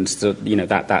inference to,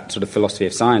 that sort of philosophy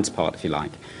of science part, if you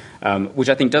like. Which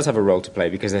I think does have a role to play,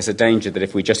 because there's a danger that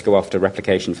if we just go after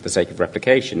replication for the sake of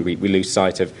replication, we lose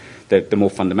sight of the more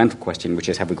fundamental question, which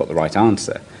is, have we got the right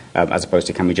answer, as opposed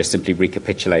to can we just simply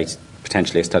recapitulate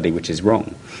potentially a study which is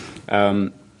wrong.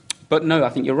 But no, I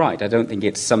think you're right. I don't think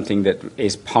it's something that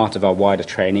is part of our wider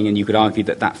training, and you could argue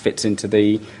that fits into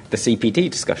the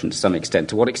CPD discussion to some extent.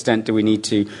 To what extent do we need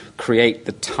to create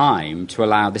the time to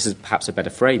allow, this is perhaps a better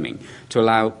framing, to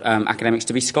allow academics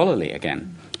to be scholarly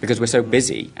again? Because we're so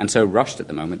busy and so rushed at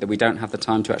the moment that we don't have the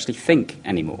time to actually think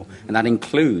anymore. And that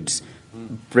includes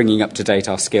bringing up to date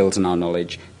our skills and our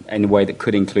knowledge in a way that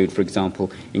could include, for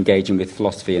example, engaging with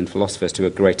philosophy and philosophers to a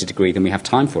greater degree than we have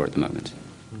time for at the moment.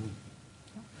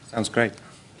 Sounds great.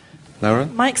 Laura?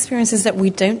 My experience is that we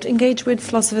don't engage with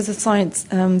philosophers of science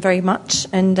very much,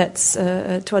 and that's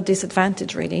to our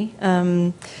disadvantage, really.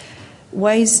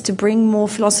 Ways to bring more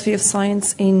philosophy of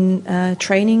science in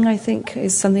training, I think,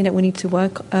 is something that we need to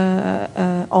work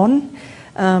on.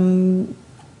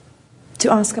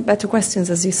 To ask better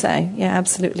questions, as you say. Yeah,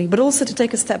 absolutely. But also to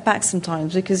take a step back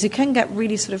sometimes, because you can get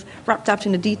really sort of wrapped up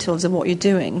in the details of what you're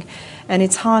doing, and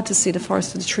it's hard to see the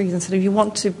forest for the trees. And sort of you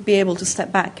want to be able to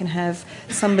step back and have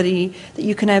somebody that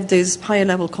you can have those higher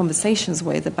level conversations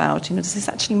with about, does this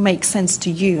actually make sense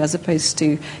to you, as opposed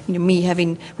to, me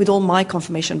having, with all my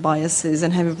confirmation biases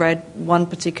and having read one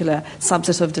particular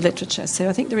subset of the literature. So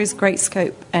I think there is great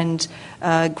scope and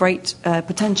great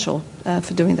potential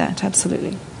for doing that,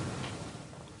 absolutely.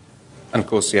 And of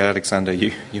course, Alexander,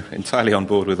 you're entirely on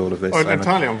board with all of this. I'm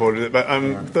entirely on board with it, but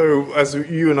though, as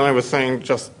you and I were saying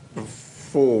just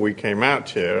before we came out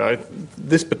here,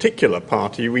 this particular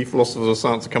party, we philosophers of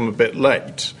science, have come a bit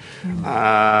late,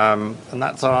 and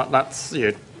that's our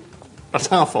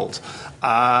fault.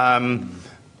 But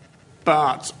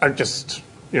I'm just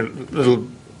a little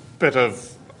bit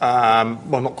of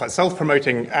not quite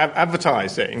self-promoting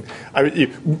advertising.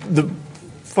 The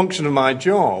function of my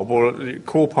job, or a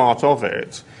core part of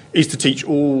it, is to teach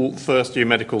all first-year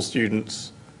medical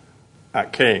students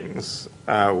at King's,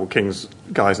 or King's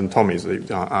Guy's and Tommy's,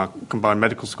 our combined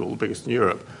medical school, the biggest in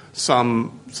Europe,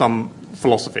 some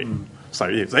philosophy.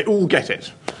 So they all get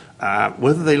it,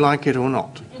 whether they like it or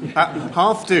not.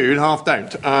 Half do and half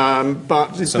don't.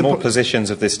 But some more positions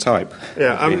of this type.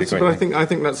 Yeah, but I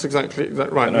think that's exactly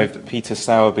right. I don't know if Peter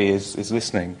Sowerby is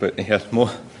listening, but he has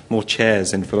more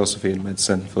chairs in philosophy and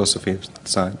medicine, philosophy of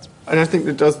science. And I think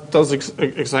that does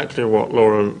exactly what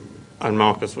Laura and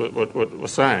Marcus were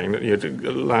saying, that it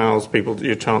allows people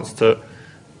a chance to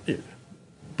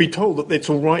be told that it's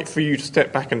all right for you to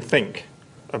step back and think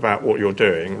about what you're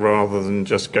doing rather than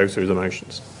just go through the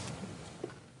motions.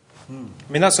 I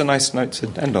mean, that's a nice note to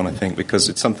end on, I think, because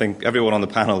it's something everyone on the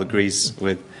panel agrees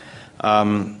with.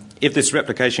 If this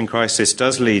replication crisis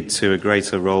does lead to a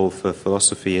greater role for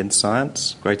philosophy in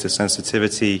science, greater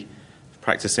sensitivity of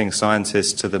practicing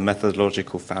scientists to the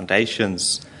methodological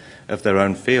foundations of their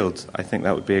own field, I think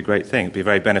that would be a great thing. It would be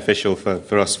very beneficial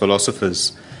for us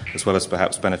philosophers, as well as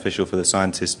perhaps beneficial for the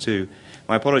scientists too.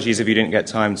 My apologies if you didn't get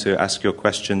time to ask your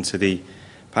question to the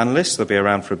panellists. They'll be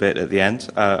around for a bit at the end.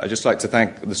 I'd just like to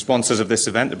thank the sponsors of this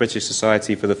event, the British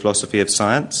Society for the Philosophy of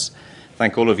Science.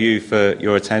 Thank all of you for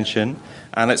your attention.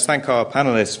 And let's thank our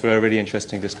panellists for a really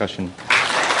interesting discussion.